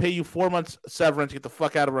 we will pay you 4 months severance to get the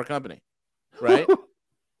fuck out of our company, right?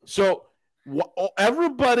 So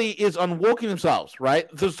everybody is unwoking themselves, right?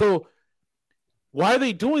 So why are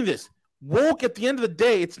they doing this? Woke, at the end of the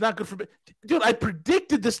day, it's not good for... Dude, I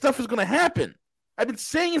predicted this stuff is going to happen. I've been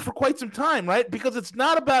saying it for quite some time, right? Because it's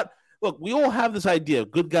not about... Look, we all have this idea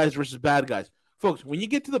of good guys versus bad guys. Folks, when you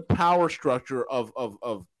get to the power structure of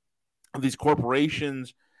these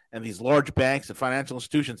corporations and these large banks and financial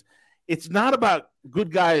institutions, it's not about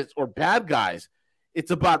good guys or bad guys.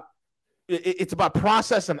 It's about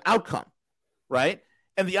process and outcome, right?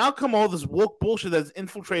 And the outcome of all this woke bullshit that's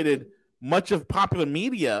infiltrated much of popular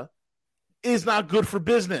media is not good for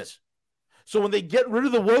business. So when they get rid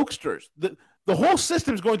of the wokesters, the whole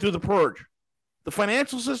system is going through the purge. The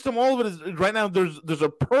financial system, all of it is right now. There's a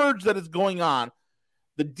purge that is going on.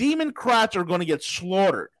 The Democrats are going to get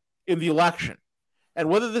slaughtered in the election, and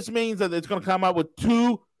whether this means that it's going to come out with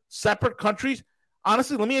two separate countries,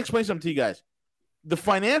 honestly, let me explain something to you guys. The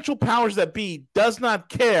financial powers that be does not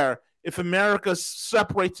care if America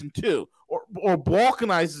separates in two or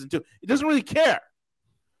balkanizes in two. It doesn't really care.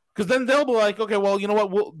 Because then they'll be like, okay, well, you know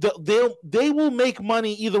what? They will make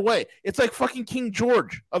money either way. It's like fucking King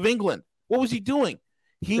George of England. What was he doing?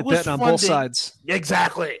 He was betting on both sides.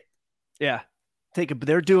 Exactly. Yeah.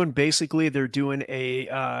 They're doing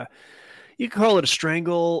a you can call it a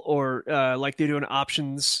strangle, or like they're doing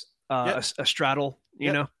options, a straddle,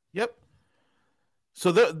 you know? Yep.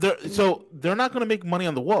 So they're not going to make money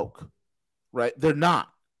on the woke, right? They're not.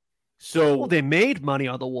 So they made money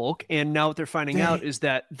on the woke, and now what they're finding out is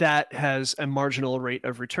that has a marginal rate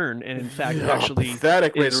of return, and in fact, actually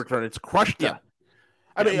pathetic rate of return. It's crushed them.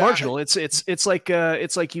 I mean, marginal. It's like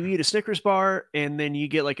you eat a Snickers bar, and then you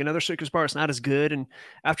get like another Snickers bar. It's not as good, and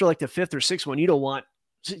after like the fifth or sixth one,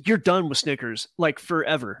 you're done with Snickers like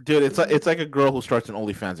forever, dude. It's like a girl who starts an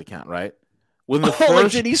OnlyFans account, right? When the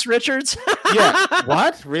like Denise Richards. Yeah.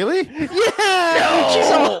 What? Really? Yeah.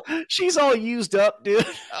 No. She's all used up, dude.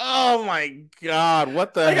 Oh my God.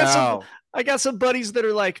 What the hell? I got some buddies that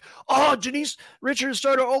are like, oh, Denise Richards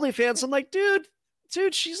started OnlyFans. I'm like, dude,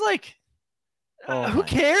 she's like, who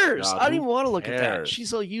cares? God, I don't even want to look at that.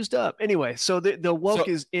 She's all used up. Anyway, so the woke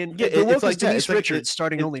is in. Yeah, the woke is like Denise Richards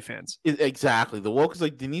starting OnlyFans. Exactly. The woke is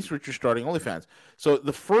like Denise Richards starting OnlyFans. So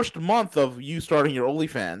the first month of you starting your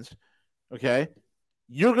OnlyFans, okay,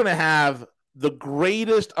 you're going to have the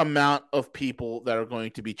greatest amount of people that are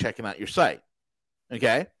going to be checking out your site.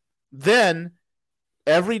 Okay. Then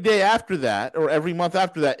every day after that, or every month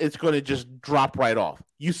after that, it's going to just drop right off.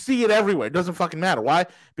 You see it everywhere. It doesn't fucking matter. Why?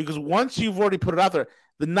 Because once you've already put it out there,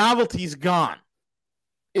 the novelty's gone.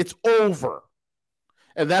 It's over.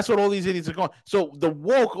 And that's what all these idiots are going. So the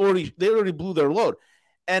woke already blew their load.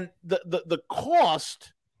 And the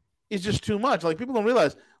cost is just too much. Like, people don't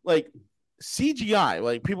realize, like, CGI,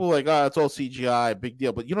 like, people are like, oh, it's all CGI, big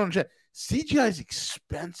deal. But you don't understand. CGI is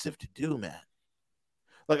expensive to do, man.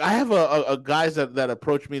 Like, I have a guys that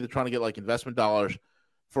approach me. They're trying to get like investment dollars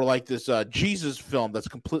for like this Jesus film that's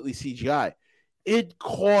completely CGI. It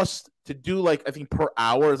costs to do, like, I think per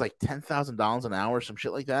hour is like $10,000 an hour, some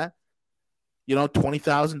shit like that. You know,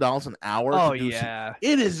 $20,000 an hour. Oh yeah,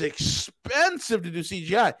 it is expensive to do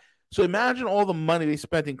CGI. So imagine all the money they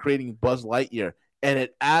spent in creating Buzz Lightyear, and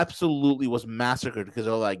it absolutely was massacred because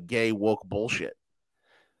of all that gay woke bullshit.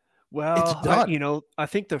 Well, I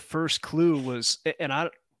think the first clue was,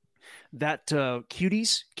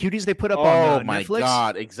 cuties they put up on Netflix. Oh my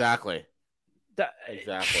God, exactly.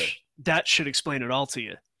 That should explain it all to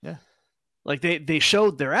you. Yeah, like they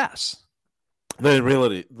showed their ass. They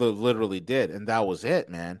literally did, and that was it,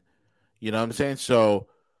 man. You know what I'm saying? So,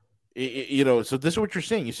 so this is what you're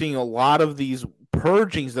seeing. You're seeing a lot of these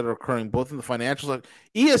purgings that are occurring, both in the financials. Like,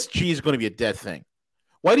 ESG is going to be a dead thing.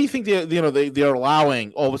 Why do you think they're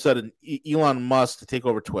allowing all of a sudden Elon Musk to take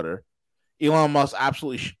over Twitter? Elon Musk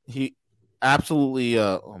absolutely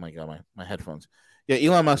oh my God, my headphones. Yeah,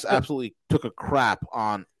 Elon Musk absolutely took a crap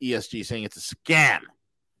on ESG, saying it's a scam.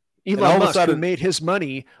 Elon Musk, who made his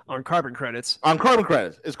money on carbon credits.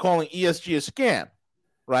 Is calling ESG a scam,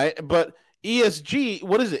 right? But ESG,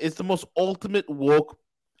 what is it? It's the most ultimate woke.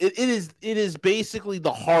 It is basically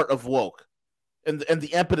the heart of woke, and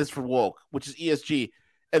the impetus for woke, which is ESG.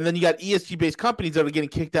 And then you got ESG-based companies that are getting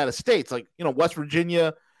kicked out of states. Like, West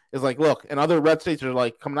Virginia is like, look, and other red states are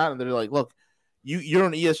like coming out and they're like, look, you're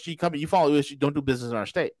an ESG company. You follow ESG, don't do business in our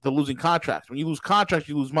state. They're losing contracts. When you lose contracts,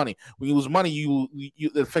 you lose money. When you lose money,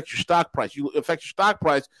 it affects your stock price. You affect your stock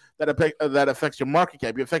price, that affects your market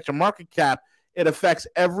cap. You affect your market cap, it affects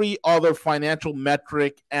every other financial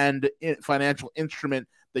metric and financial instrument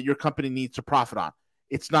that your company needs to profit on.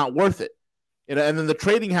 It's not worth it. And then the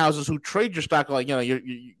trading houses who trade your stock are like,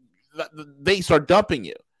 they start dumping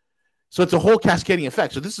you. So it's a whole cascading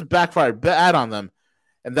effect. So this is backfired bad on them.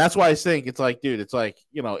 And that's why I think it's like, dude, it's like,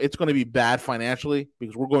 it's going to be bad financially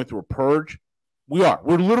because we're going through a purge. We're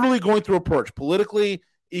literally going through a purge, politically,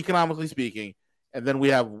 economically speaking. And then we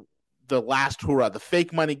have the last hurrah. The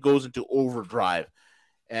fake money goes into overdrive.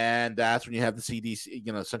 And that's when you have the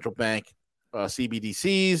CDC, central bank,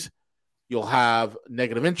 CBDCs. You'll have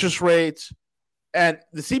negative interest rates. And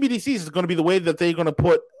the CBDCs is going to be the way that they're going to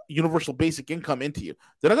put universal basic income into you.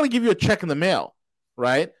 They're not going to give you a check in the mail,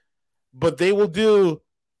 right? But they will do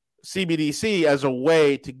CBDC as a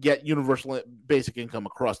way to get universal basic income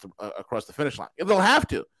across the finish line. They'll have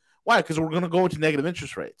to. Why? Because we're going to go into negative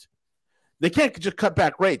interest rates. They can't just cut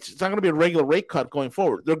back rates. It's not going to be a regular rate cut going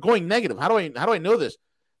forward. They're going negative. How do I know this?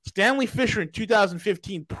 Stanley Fischer in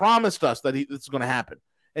 2015 promised us that this is going to happen,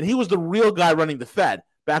 and he was the real guy running the Fed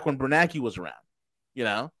back when Bernanke was around.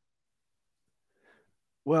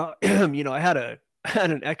 Well, I had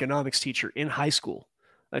an economics teacher in high school,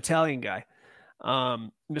 Italian guy,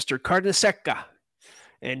 Mr. Carnesecca,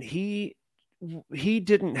 and he he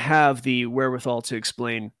didn't have the wherewithal to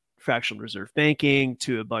explain fractional reserve banking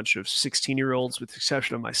to a bunch of 16-year-olds, with the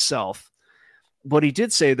exception of myself. What he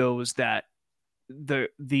did say, though, was that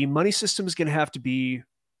the money system is going to have to be,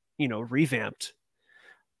 revamped.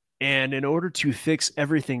 And in order to fix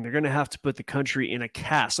everything, they're going to have to put the country in a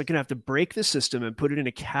cast. They're going to have to break the system and put it in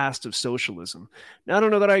a cast of socialism. Now, I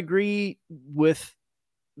don't know that I agree with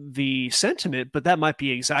the sentiment, but that might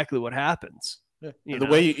be exactly what happens. Yeah. The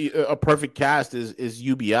way a perfect cast is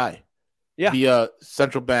UBI. Yeah. The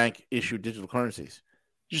central bank issued digital currencies.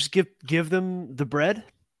 Just give them the bread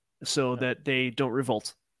so that they don't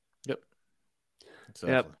revolt. Yep.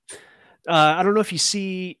 Exactly. Yep. I don't know if you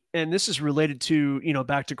see, and this is related to,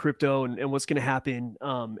 back to crypto and what's going to happen.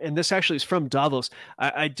 And this actually is from Davos.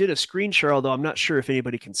 I did a screen share, although I'm not sure if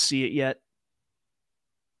anybody can see it yet.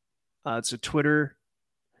 It's a Twitter.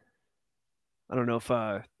 I don't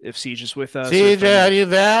know if Siege is with us. CJ, are you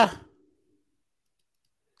there?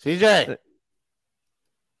 CJ.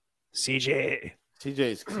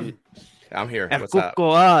 CJ's I'm here. What's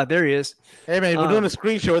up? There he is. Hey, man, we're doing a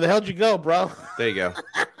screen share. Where the hell did you go, bro? There you go.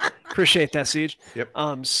 Appreciate that, Siege. Yep.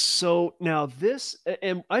 So now this,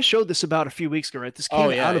 and I showed this about a few weeks ago, right? This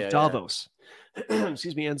came out of Davos. Yeah.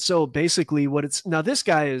 Excuse me. And so basically now this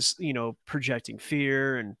guy is, projecting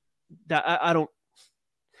fear, and that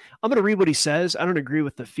I'm going to read what he says. I don't agree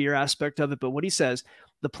with the fear aspect of it, but what he says,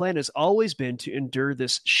 the plan has always been to endure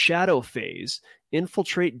this shadow phase,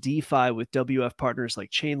 infiltrate DeFi with WF partners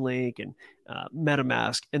like Chainlink and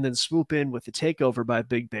MetaMask, and then swoop in with the takeover by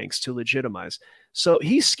big banks to legitimize. So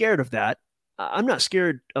he's scared of that. I'm not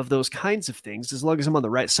scared of those kinds of things as long as I'm on the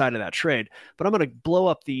right side of that trade. But I'm going to blow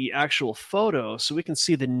up the actual photo so we can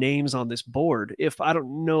see the names on this board. If I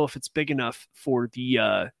don't know if it's big enough for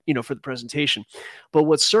the for the presentation, but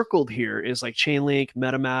what's circled here is like Chainlink,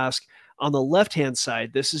 MetaMask. On the left-hand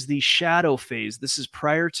side, this is the shadow phase. This is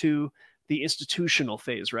prior to the institutional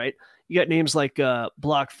phase, right? You got names like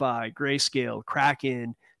BlockFi, Grayscale,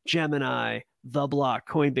 Kraken, Gemini, The Block,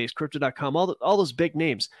 Coinbase, Crypto.com, all those big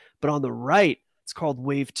names. But on the right, it's called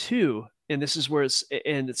Wave 2. And this is where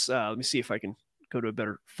let me see if I can go to a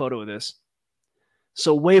better photo of this.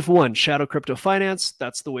 So Wave 1, Shadow Crypto Finance.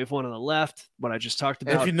 That's the Wave 1 on the left, what I just talked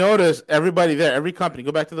about. And if you notice, everybody there, every company,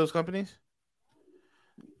 go back to those companies.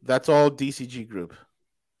 That's all DCG Group.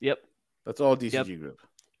 Yep. That's all DCG Group.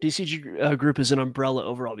 DCG Group is an umbrella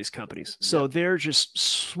over all these companies. So they're just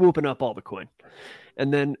swooping up all the coin.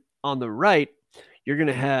 And then on the right, you're going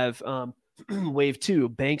to have Wave 2,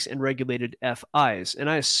 banks and regulated FIs. And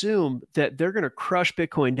I assume that they're going to crush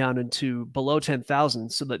Bitcoin down into below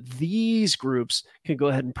 10,000 so that these groups can go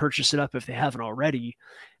ahead and purchase it up if they haven't already.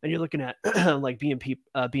 And you're looking at like BNP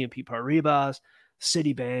Paribas,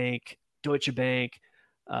 Citibank, Deutsche Bank,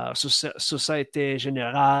 Societe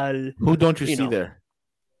Generale. Who don't you see there?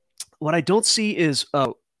 What I don't see is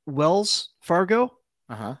Wells Fargo.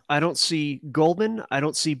 Uh-huh. I don't see Goldman. I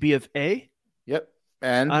don't see BofA. Yep.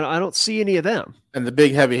 And I don't see any of them. And the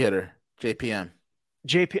big heavy hitter, JPM.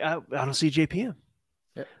 I don't see JPM.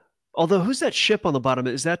 Yep. Although, who's that ship on the bottom?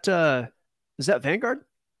 Is that Vanguard?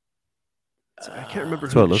 I can't remember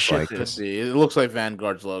That's who what it the looks ship like. is. It looks like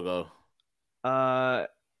Vanguard's logo.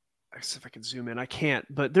 I guess if I can zoom in, I can't.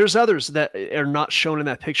 But there's others that are not shown in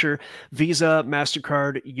that picture: Visa,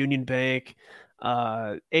 MasterCard, Union Bank,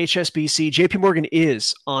 HSBC. JP Morgan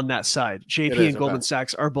is on that side. JP and Goldman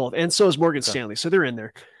Sachs are both, and so is Morgan Stanley. So they're in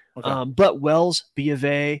there. Okay. But Wells,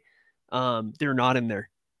 BofA, they're not in there.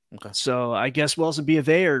 Okay. So I guess Wells and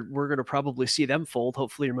BofA we're going to probably see them fold.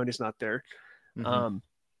 Hopefully your money's not there. Mm-hmm.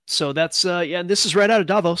 So that's and this is right out of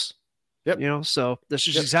Davos. Yep. So that's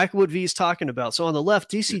just exactly what V is talking about. So on the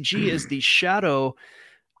left, DCG is the shadow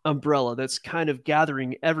umbrella that's kind of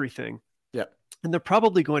gathering everything. Yep. And they're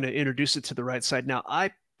probably going to introduce it to the right side. Now,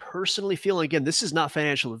 I personally feel, again, this is not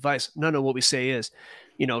financial advice. None of what we say is,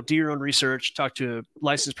 do your own research, talk to a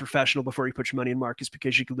licensed professional before you put your money in markets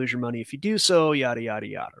because you could lose your money if you do so, yada, yada,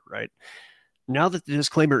 yada, right? Now that the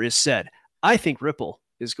disclaimer is said, I think Ripple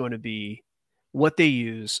is going to be what they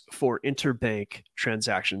use for interbank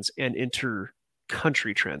transactions and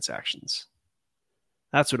inter-country transactions.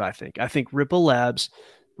 That's what I think. I think Ripple is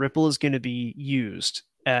going to be used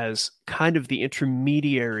as kind of the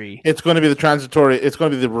intermediary. It's going to be the transitory. It's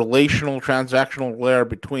going to be the relational transactional layer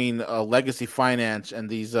between legacy finance and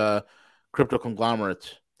these crypto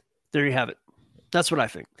conglomerates. There you have it. That's what I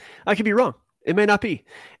think. I could be wrong. It may not be.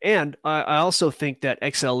 And I also think that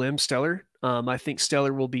XLM Stellar, I think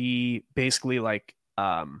Stellar will be basically like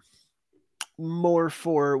more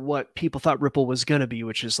for what people thought Ripple was going to be,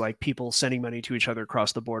 which is like people sending money to each other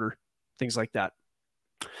across the border, things like that.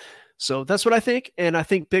 So that's what I think. And I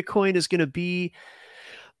think Bitcoin is going to be,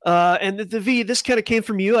 and the V, this kind of came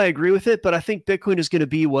from you. I agree with it, but I think Bitcoin is going to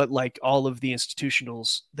be what like all of the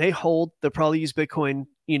institutionals they hold. They'll probably use Bitcoin,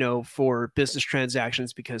 for business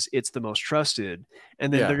transactions because it's the most trusted.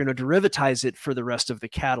 And then they're going to derivatize it for the rest of the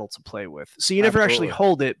cattle to play with. So you never actually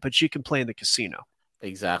hold it, but you can play in the casino.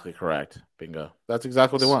 Exactly correct. Bingo. That's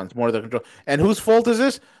exactly what they want. It's more of their control. And whose fault is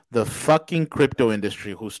this? The fucking crypto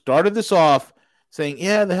industry who started this off saying,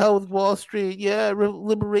 yeah, the hell with Wall Street. Yeah,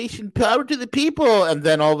 liberation, power to the people. And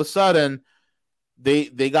then all of a sudden,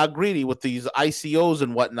 they got greedy with these ICOs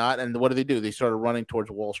and whatnot. And what do? They started running towards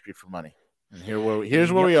Wall Street for money. And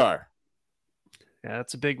here's where we are. Yeah,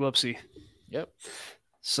 that's a big whoopsie. Yep.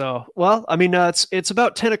 So, well, I mean, it's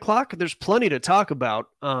about 10 o'clock. There's plenty to talk about.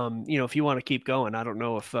 If you want to keep going, I don't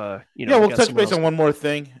know if, Yeah, we'll touch base on one more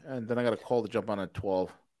thing, and then I got a call to jump on at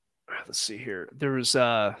 12. Let's see here. There was,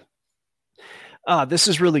 this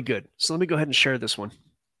is really good. So let me go ahead and share this one.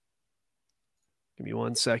 Give me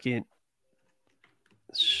 1 second.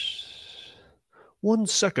 1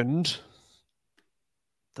 second.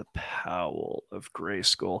 The Powell of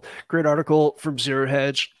Grayskull. Great article from Zero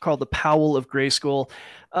Hedge called The Powell of Grayskull.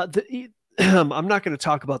 I'm not going to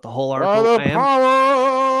talk about the whole article. The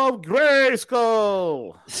Powell of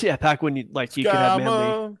Grayskull. Yeah, back when you could have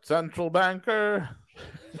manly central banker.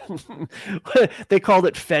 They called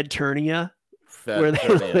it Fedturnia, where they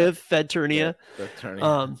live. Fedturnia. Yeah,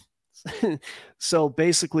 Fedturnia. So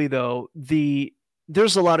basically, though,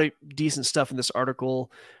 there's a lot of decent stuff in this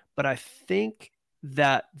article, but I think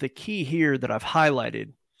that the key here that I've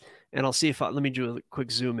highlighted, and I'll see if let me do a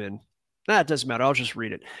quick zoom in. It doesn't matter. I'll just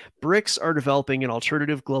read it. BRICS are developing an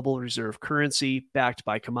alternative global reserve currency backed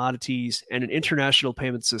by commodities and an international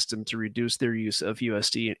payment system to reduce their use of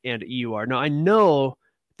USD and EUR. Now, I know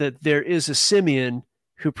that there is a simian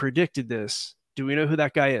who predicted this. Do we know who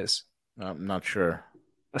that guy is? I'm not sure.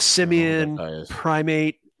 A simian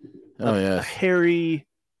primate. Yes. A hairy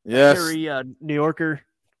New Yorker.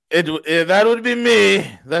 That would be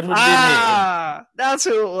me. That would be me. That's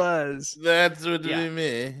who it was. That would be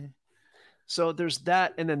me. So there's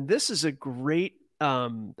that, and then this is a great.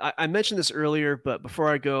 I mentioned this earlier, but before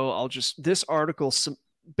I go, I'll just this article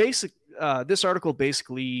basically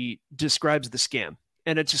describes the scam,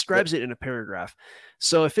 and it describes it in a paragraph.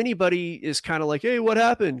 So if anybody is kind of like, "Hey, what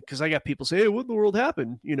happened?" Because I got people say, "Hey, what in the world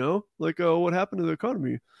happened?" What happened to the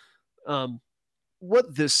economy?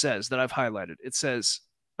 What this says that I've highlighted, it says.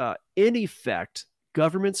 In effect,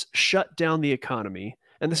 governments shut down the economy.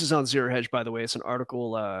 And this is on Zero Hedge, by the way. It's an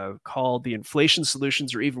article called The Inflation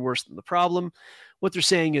Solutions Are Even Worse Than the Problem. What they're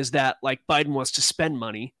saying is that Biden wants to spend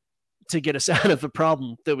money to get us out of the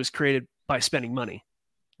problem that was created by spending money.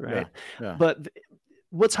 Right. Yeah. But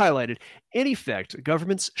what's highlighted, in effect,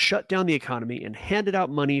 governments shut down the economy and handed out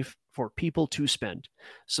money for people to spend.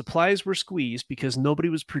 Supplies were squeezed because nobody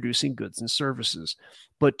was producing goods and services,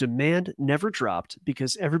 but demand never dropped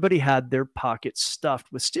because everybody had their pockets stuffed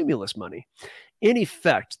with stimulus money. In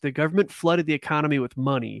effect, the government flooded the economy with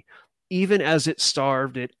money, even as it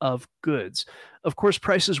starved it of goods. Of course,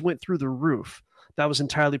 prices went through the roof. That was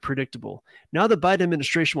entirely predictable. Now the Biden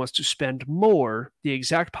administration wants to spend more, the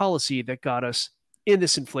exact policy that got us in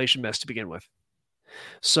this inflation mess to begin with.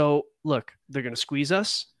 So, look, they're going to squeeze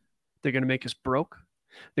us. They're going to make us broke.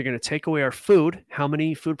 They're going to take away our food. How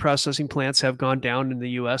many food processing plants have gone down in the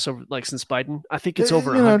U.S. over since Biden? I think it's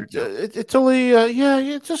over 100. It's only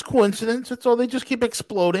it's just coincidence. That's all. They just keep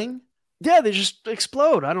exploding. Yeah, they just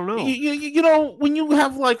explode. I don't know. When you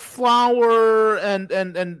have flour and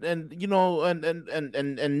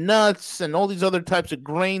nuts and all these other types of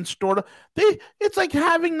grains stored up, it's like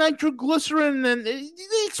having nitroglycerin and they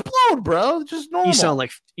explode, bro. It's just normal. You sound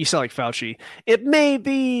like Fauci. It may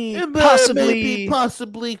be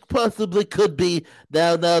possibly could be.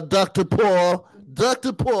 Now, Dr.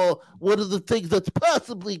 Paul, one of the things that's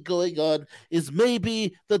possibly going on is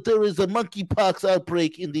maybe that there is a monkeypox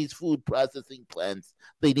outbreak in these food processing plants.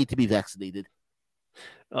 They need to be vaccinated.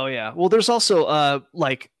 Oh, yeah. Well, there's also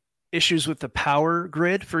issues with the power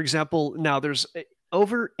grid. For example, now there's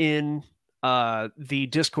over in the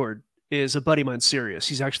Discord is a buddy of mine, Sirius.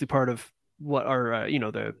 He's actually part of what are,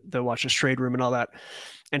 the Watch Us Trade Room and all that.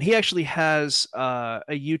 And he actually has a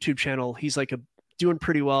YouTube channel. He's doing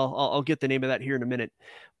pretty well. I'll get the name of that here in a minute.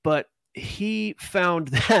 But he found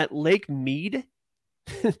that Lake Mead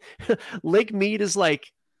is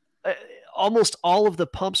almost all of the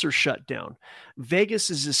pumps are shut down. Vegas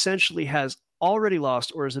has already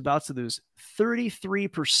lost or is about to lose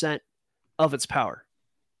 33% of its power.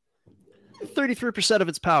 33% of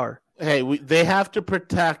its power. Hey, they have to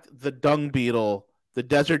protect the dung beetle, the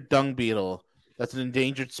desert dung beetle That's an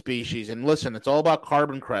endangered species. And listen, it's all about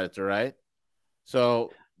carbon credits, all right?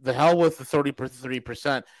 So the hell with the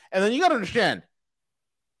 33%. And then you got to understand,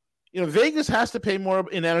 Vegas has to pay more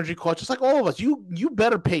in energy costs, just like all of us. You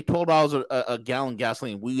better pay $12 a gallon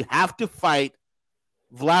gasoline. We have to fight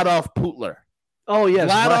Vladov Putler. Oh, yes.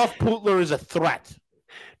 Vladov Putler is a threat.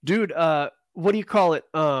 Dude, what do you call it?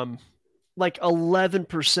 Like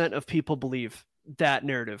 11% of people believe that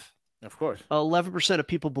narrative. Of course. 11% of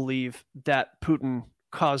people believe that Putin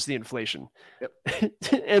caused the inflation. Yep.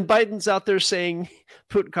 And Biden's out there saying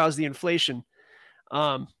Putin caused the inflation.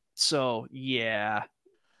 So, yeah.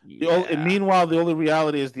 And meanwhile, the only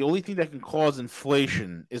reality is the only thing that can cause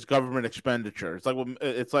inflation is government expenditure.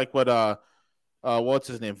 It's like what what's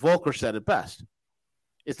his name? Volcker said it best.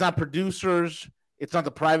 It's not producers. It's not the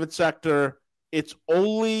private sector. It's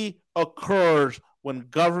only occurs when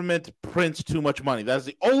government prints too much money. That is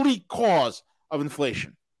the only cause of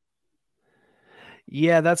inflation.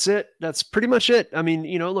 Yeah, that's it. That's pretty much it. I mean,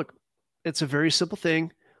 look, it's a very simple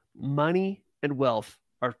thing. Money and wealth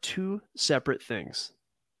are two separate things.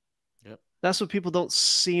 Yep. That's what people don't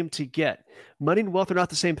seem to get. Money and wealth are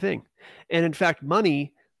not the same thing. And in fact,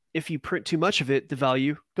 money, if you print too much of it, the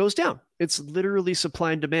value goes down. It's literally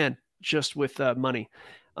supply and demand just with money.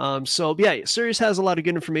 So yeah, Sirius has a lot of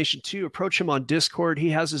good information too. Approach him on Discord.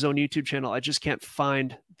 He has his own YouTube channel. I just can't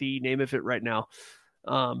find the name of it right now.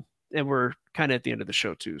 And we're kind of at the end of the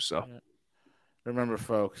show too. So remember,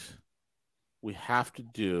 folks, we have to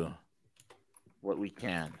do what we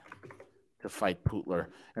can to fight Putler.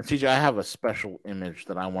 And CJ, I have a special image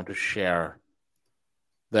that I want to share.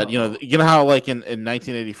 That you know how like in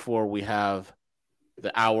 1984 we have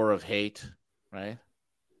the Hour of Hate, right?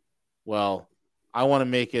 Well, I want to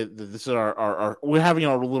make it. This is our we're having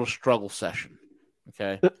our little struggle session,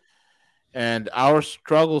 okay? And our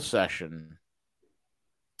struggle session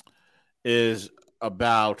is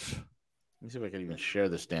about. Let me see if I can even share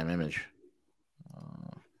this damn image.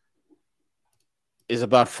 Is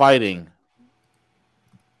about fighting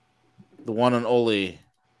the one and only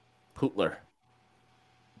Putler.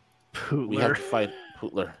 We have to fight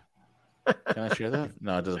Putler. Can I share that?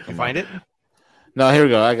 No, it doesn't come. Find it? No, here we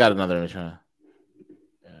go. I got another image.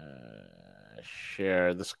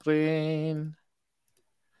 Share the screen.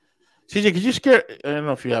 CJ, could you scare? I don't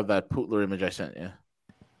know if you have that Putler image I sent you.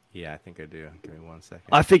 Yeah, I think I do. Give me 1 second.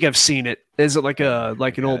 I think I've seen it. Is it like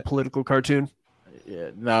an old political cartoon?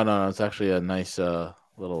 Yeah, no. It's actually a nice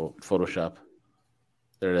little Photoshop.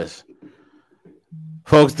 There it is.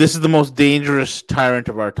 Folks, this is the most dangerous tyrant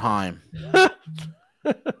of our time.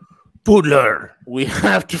 Putler. We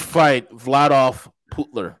have to fight Vladov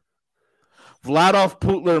Putler. Vladov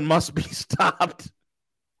Putler must be stopped.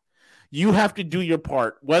 You have to do your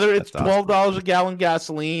part. Whether it's $12 a gallon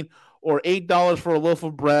gasoline or $8 for a loaf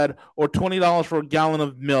of bread or $20 for a gallon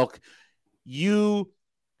of milk, you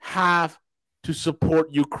have to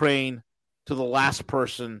support Ukraine to the last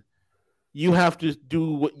person. You have to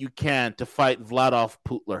do what you can to fight Vladov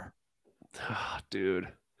Putler. Oh, dude.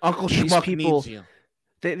 Uncle Schmuck needs you.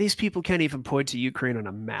 These people can't even point to Ukraine on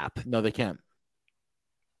a map. No, they can't.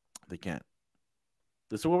 They can't.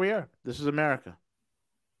 This is where we are. This is America.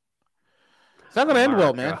 It's not going to end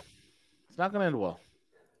well, man. It's not going to end well.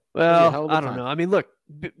 Well, I don't know. I mean, look,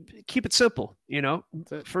 keep it simple.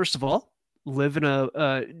 First of all, live in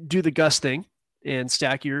do the Gus thing and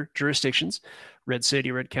stack your jurisdictions. Red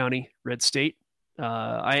city, red county, red state.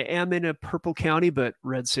 I am in a purple county, but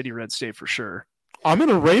red city, red state for sure. I'm in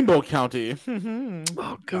a rainbow county.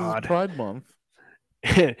 Oh, God. Pride Month.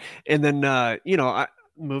 And then, I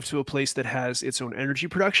moved to a place that has its own energy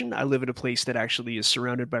production. I live in a place that actually is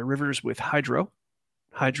surrounded by rivers with hydro,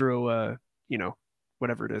 whatever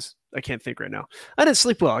it is. I can't think right now. I didn't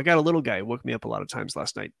sleep well. I got a little guy who woke me up a lot of times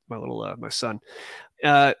last night. My son.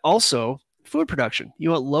 Also, food production.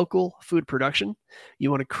 You want local food production.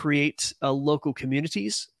 You want to create local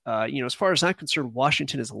communities. As far as I'm concerned,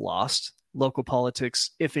 Washington is lost. Local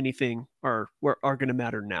politics, if anything, are going to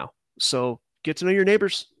matter now. So get to know your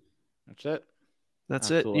neighbors. That's it. That's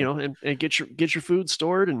Absolutely. It. And get your food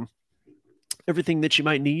stored and everything that you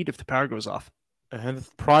might need if the power goes off. And it's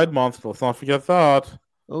Pride Month. Let's not forget that.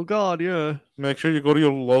 Oh God, yeah. Make sure you go to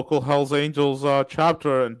your local Hell's Angels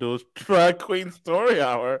chapter and do a drag queen story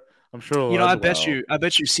hour. I'm sure. I bet you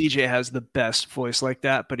CJ has the best voice like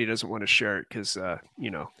that, but he doesn't want to share it because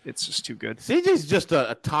it's just too good. CJ's just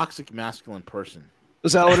a toxic masculine person.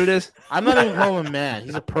 Is that what it is? I'm not even calling him a man.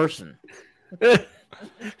 He's a person. The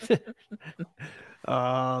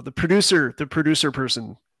producer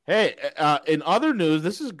person. Hey, in other news,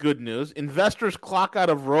 this is good news. Investors clock out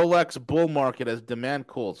of Rolex bull market as demand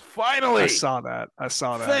cools. Finally, I saw that.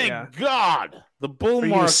 Thank Yeah. God. The bull Are you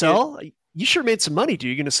market. gonna sell? You sure made some money, dude.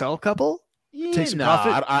 You gonna sell a couple? Yeah, Take some no,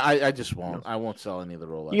 profit? I just won't. I won't sell any of the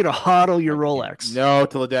Rolex. You gonna hodl your Rolex? No,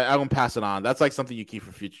 till the day. I won't pass it on. That's like something you keep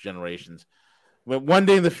for future generations. But one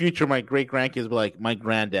day in the future, my great grandkids will be like, my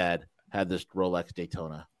granddad had this Rolex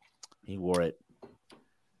Daytona. He wore it.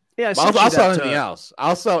 Yeah, I'll sell anything else.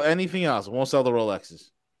 I'll sell anything else. I won't sell the Rolexes.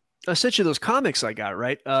 I sent you those comics I got,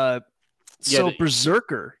 right?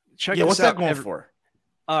 Berserker. Check this out. What's that going for?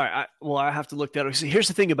 All right. I have to look that up. See, here's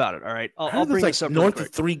the thing about it. All right. I'll bring this up north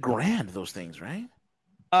of $3,000, those things, right?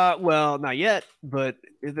 Well, not yet, but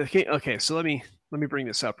okay. So let me bring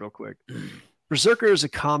this up real quick. Berserker is a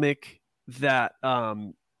comic that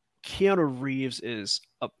Keanu Reeves is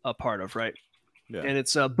a part of, right? Yeah. And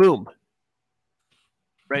it's Boom.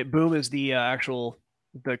 Right, Boom is the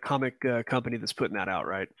the comic company that's putting that out,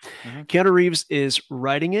 right? Mm-hmm. Keanu Reeves is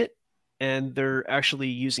writing it, and they're actually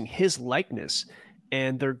using his likeness,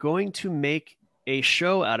 and they're going to make a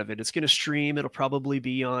show out of it. It's going to stream. It'll probably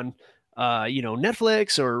be on,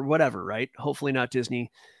 Netflix or whatever, right? Hopefully not Disney.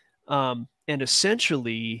 And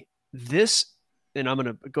essentially, this, and I'm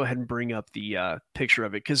going to go ahead and bring up the picture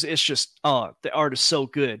of it because it's just, the art is so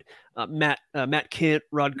good. Matt Kent,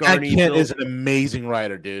 Rod Garney. Matt Kent is an amazing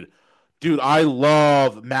writer, dude. Dude, I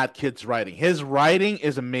love Matt Kent's writing. His writing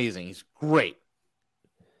is amazing. He's great.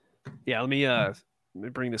 Yeah, let me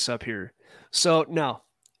bring this up here. So now,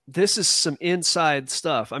 this is some inside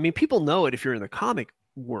stuff. I mean, people know it if you're in the comic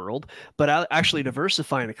world, but I actually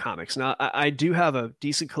diversify into comics. Now, I do have a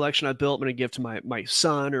decent collection I built. I'm going to give to my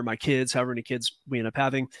son or my kids, however many kids we end up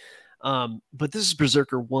having. But this is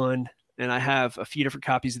Berserker 1. And I have a few different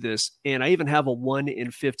copies of this. And I even have a 1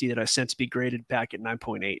 in 50 that I sent to be graded back at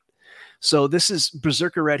 9.8. So this is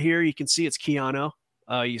Berserker right here. You can see it's Keanu.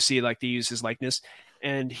 You see like they use his likeness.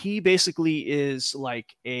 And he basically is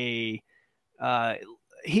like he kind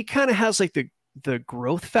of has like the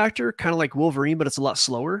growth factor, kind of like Wolverine, but it's a lot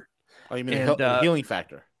slower. Oh, you mean the healing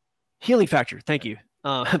factor? Healing factor. Thank you.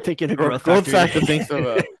 I'm thinking of growth factor. Thinks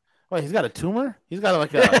of, wait, he's got a tumor? He's got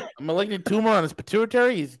like a malignant tumor on his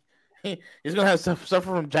pituitary? He's gonna have suffer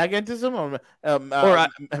from gigantism or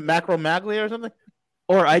macromegaly or something,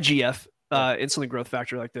 or IGF, insulin growth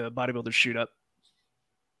factor, like the bodybuilders shoot up.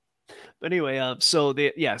 But anyway, so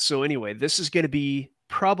anyway, this is going to be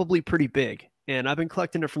probably pretty big, and I've been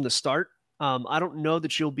collecting it from the start. I don't know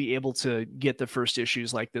that you'll be able to get the first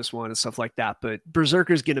issues like this one and stuff like that, but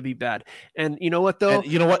Berserker is going to be bad. And you know what though?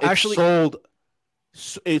 And you know what?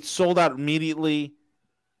 It sold out immediately.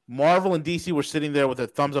 Marvel and DC were sitting there with their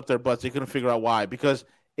thumbs up their butts. They couldn't figure out why, because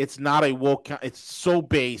it's not a woke. It's so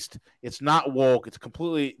based. It's not woke. It's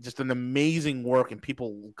completely just an amazing work, and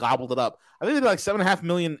people gobbled it up. I think they did like 7.5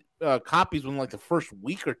 million copies within like the first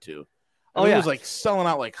week or two. It was like selling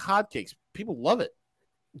out like hotcakes. People love it.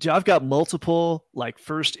 Dude, I've got multiple like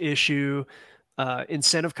first issue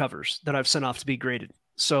incentive covers that I've sent off to be graded.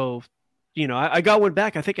 So, I got one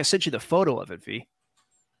back. I think I sent you the photo of it, V.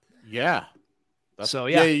 Yeah.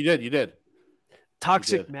 Yeah, you did.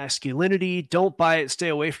 Toxic masculinity. Don't buy it. Stay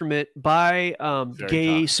away from it. Buy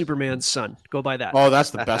Gay toxic. Superman's son. Go buy that. Oh,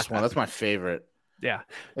 that's the best one. That's my favorite. Yeah.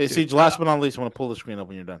 Hey, Siege, last but not least, I want to pull the screen up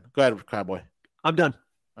when you're done. Go ahead, Cowboy. I'm done.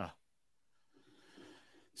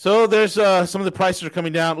 So there's some of the prices are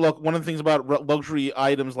coming down. Look, one of the things about luxury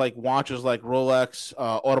items like watches like Rolex,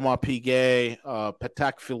 Audemars Piguet,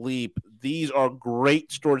 Patek Philippe, these are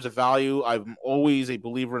great stores of value. I'm always a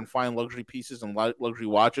believer in fine luxury pieces and luxury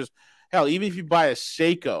watches. Hell, even if you buy a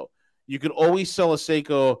Seiko, you could always sell a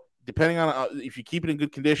Seiko, depending on if you keep it in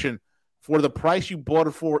good condition, for the price you bought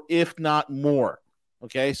it for, if not more.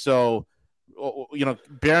 Okay, so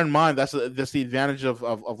bear in mind that's the advantage of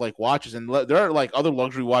like watches, and there are like other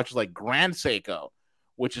luxury watches like Grand Seiko,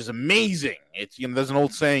 which is amazing. It's there's an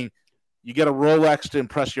old saying, you get a Rolex to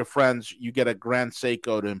impress your friends, you get a Grand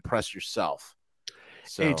Seiko to impress yourself.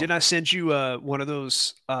 So, hey, didn't I send you one of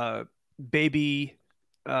those baby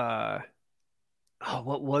what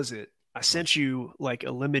was it? I sent you like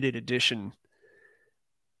a limited edition.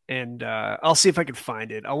 And I'll see if I can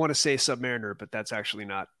find it. I want to say Submariner, but that's actually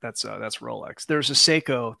not. That's Rolex. There's a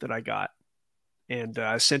Seiko that I got, and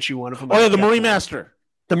I sent you one of them. Oh yeah, the Marine Master.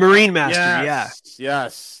 The Marine Master,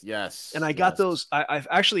 yes. And I got those. I've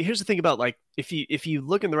actually. Here's the thing about like if you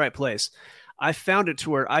look in the right place, I found it to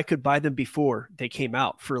where I could buy them before they came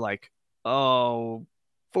out for like 45%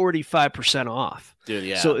 off. Dude,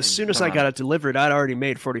 yeah. So as soon as I got it delivered, I'd already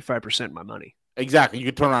made 45% of my money. Exactly. You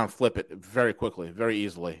can turn around and flip it very quickly, very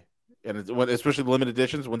easily. And especially the limited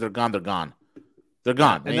editions, when they're gone, they're gone. They're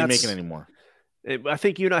gone. They ain't making any more. I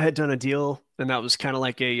think you and I had done a deal, and that was kind of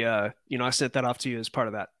like a, I sent that off to you as part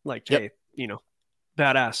of that. Like, hey,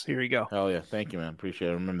 badass. Here you go. Hell yeah. Thank you, man. Appreciate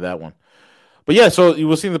it. I remember that one. But yeah, so you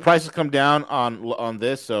will see the prices come down on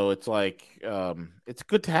this. So it's like, it's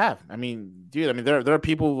good to have. I mean, dude, there are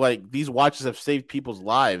people like these watches have saved people's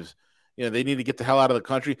lives. They need to get the hell out of the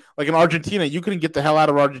country. Like in Argentina, you couldn't get the hell out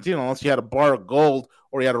of Argentina unless you had a bar of gold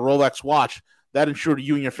or you had a Rolex watch. That ensured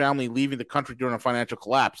you and your family leaving the country during a financial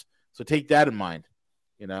collapse. So take that in mind.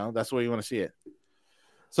 That's the way you want to see it.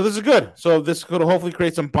 So this is good. So this could hopefully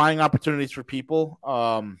create some buying opportunities for people.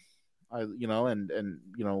 When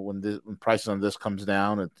prices on this comes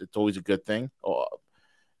down, it's always a good thing.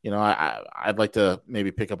 I'd like to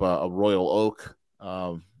maybe pick up a Royal Oak,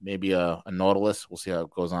 maybe a Nautilus. We'll see how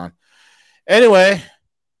it goes on. Anyway,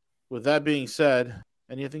 with that being said,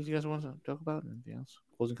 any other things you guys want to talk about? Anything else?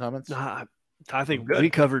 Closing comments? I think we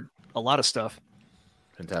covered a lot of stuff.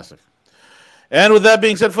 Fantastic. And with that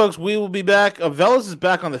being said, folks, we will be back. Velas is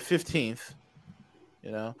back on the 15th.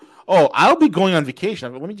 I'll be going on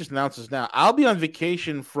vacation. Let me just announce this now. I'll be on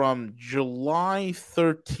vacation from July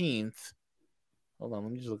 13th. Hold on,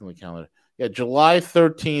 let me just look at the calendar. Yeah, July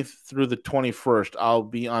 13th through the 21st, I'll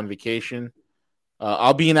be on vacation.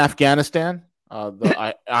 I'll be in Afghanistan.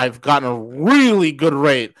 I've gotten a really good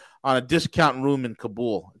rate on a discount room in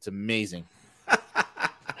Kabul. It's amazing.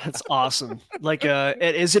 That's awesome. Like,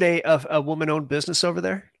 is it a woman-owned business over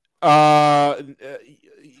there?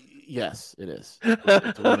 Yes, it is.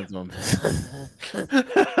 It's a woman's own business.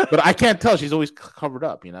 But I can't tell. She's always covered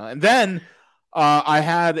up, And then I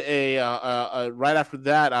had a right after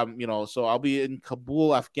that. So I'll be in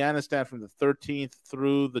Kabul, Afghanistan, from the 13th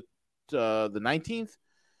through the 19th,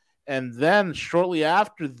 and then shortly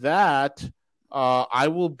after that, I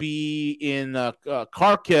will be in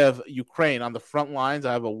Kharkiv, Ukraine, on the front lines.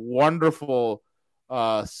 I have a wonderful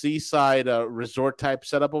seaside resort type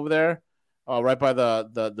setup over there, right by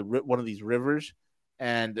the one of these rivers,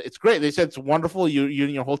 and it's great. They said it's wonderful. You're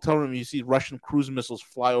in your hotel room, you see Russian cruise missiles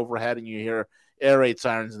fly overhead, and you hear air raid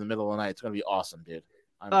sirens in the middle of the night. It's gonna be awesome, dude.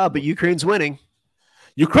 But Ukraine's winning.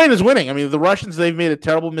 Ukraine is winning. The Russians, they've made a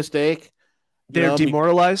terrible mistake. They're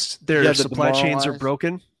demoralized. Their supply chains are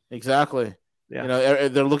broken. Exactly. Yeah.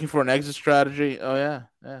 They're looking for an exit strategy. Oh yeah.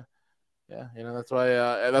 That's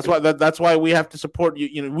why we have to support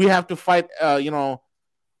you. We have to fight.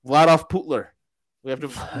 Vladov Putler. We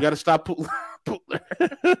got to stop Putler.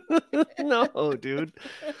 No, dude.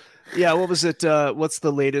 Yeah. What was it? What's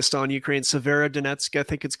the latest on Ukraine? Severodonetsk, I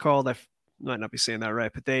think it's called. I might not be saying that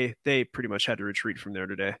right, but they pretty much had to retreat from there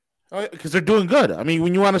today. Because they're doing good.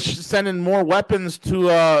 When you want to send in more weapons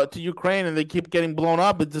to Ukraine and they keep getting blown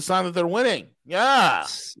up, it's a sign that they're winning. Yeah.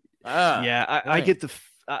 I get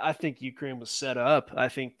I think Ukraine was set up. I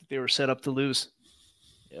think they were set up to lose.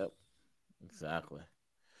 Yep. Exactly.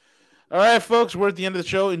 All right, folks, we're at the end of the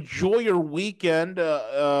show. Enjoy your weekend.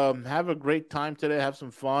 Have a great time today. Have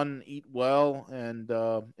some fun. Eat well and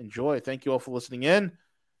enjoy. Thank you all for listening in.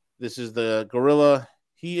 This is the Gorilla.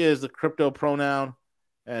 He is the crypto pronoun.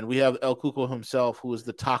 And we have El Cuco himself, who is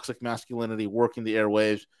the toxic masculinity working the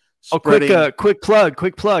airwaves. Quick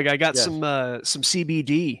plug. I got some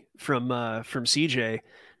CBD from CJ,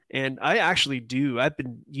 and I actually do. I've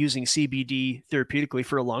been using CBD therapeutically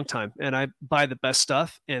for a long time, and I buy the best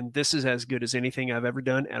stuff. And this is as good as anything I've ever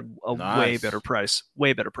done at a way better price.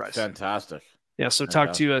 Way better price. Fantastic. Yeah. So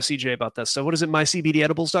talk to CJ about that stuff. What is it?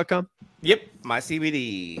 MyCBDedibles.com? Yep.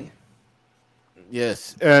 MyCBD.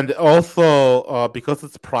 Yes, and also because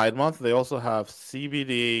it's Pride Month, they also have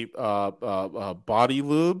CBD body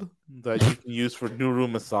lube that you can use for new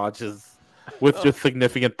room massages with your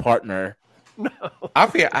significant partner. No,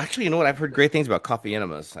 actually, you know what? I've heard great things about coffee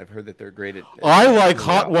enemas. I've heard that they're great at. I like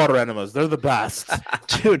hot water enemas; they're the best,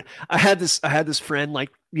 dude. I had this friend, like,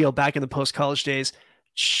 back in the post college days.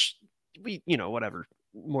 We, whatever.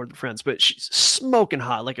 More than friends, but she's smoking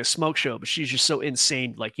hot, like a smoke show, but she's just so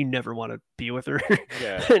insane, like you never want to be with her.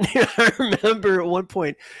 Yeah. And I remember at one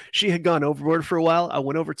point she had gone overboard for a while. I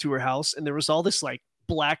went over to her house and there was all this like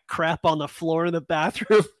black crap on the floor in the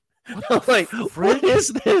bathroom. I'm like, what is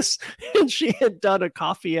this? And she had done a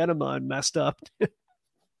coffee enema and messed up.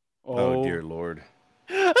 Oh dear Lord.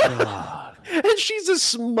 God. And she's a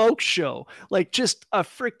smoke show, like just a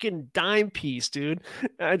freaking dime piece, dude.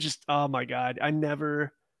 Oh my God, I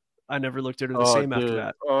never looked at her the same after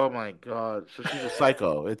that. Oh my God, so she's a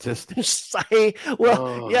psycho. It's just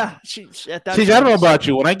yeah. She at that. See, I don't know about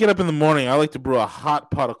you. When I get up in the morning, I like to brew a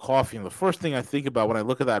hot pot of coffee, and the first thing I think about when I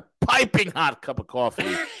look at that piping hot cup of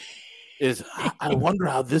coffee is, I wonder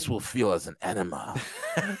how this will feel as an enema.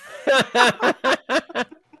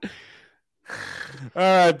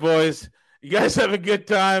 right, boys. You guys have a good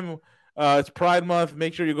time. It's Pride Month.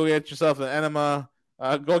 Make sure you go get yourself an enema.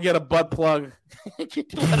 Go get a butt plug. Do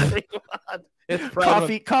whatever you want. It's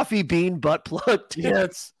Pride coffee bean butt plug.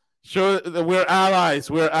 Yes. Sure, we're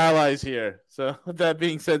allies. We're allies here. So with that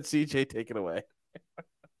being said, CJ, take it away.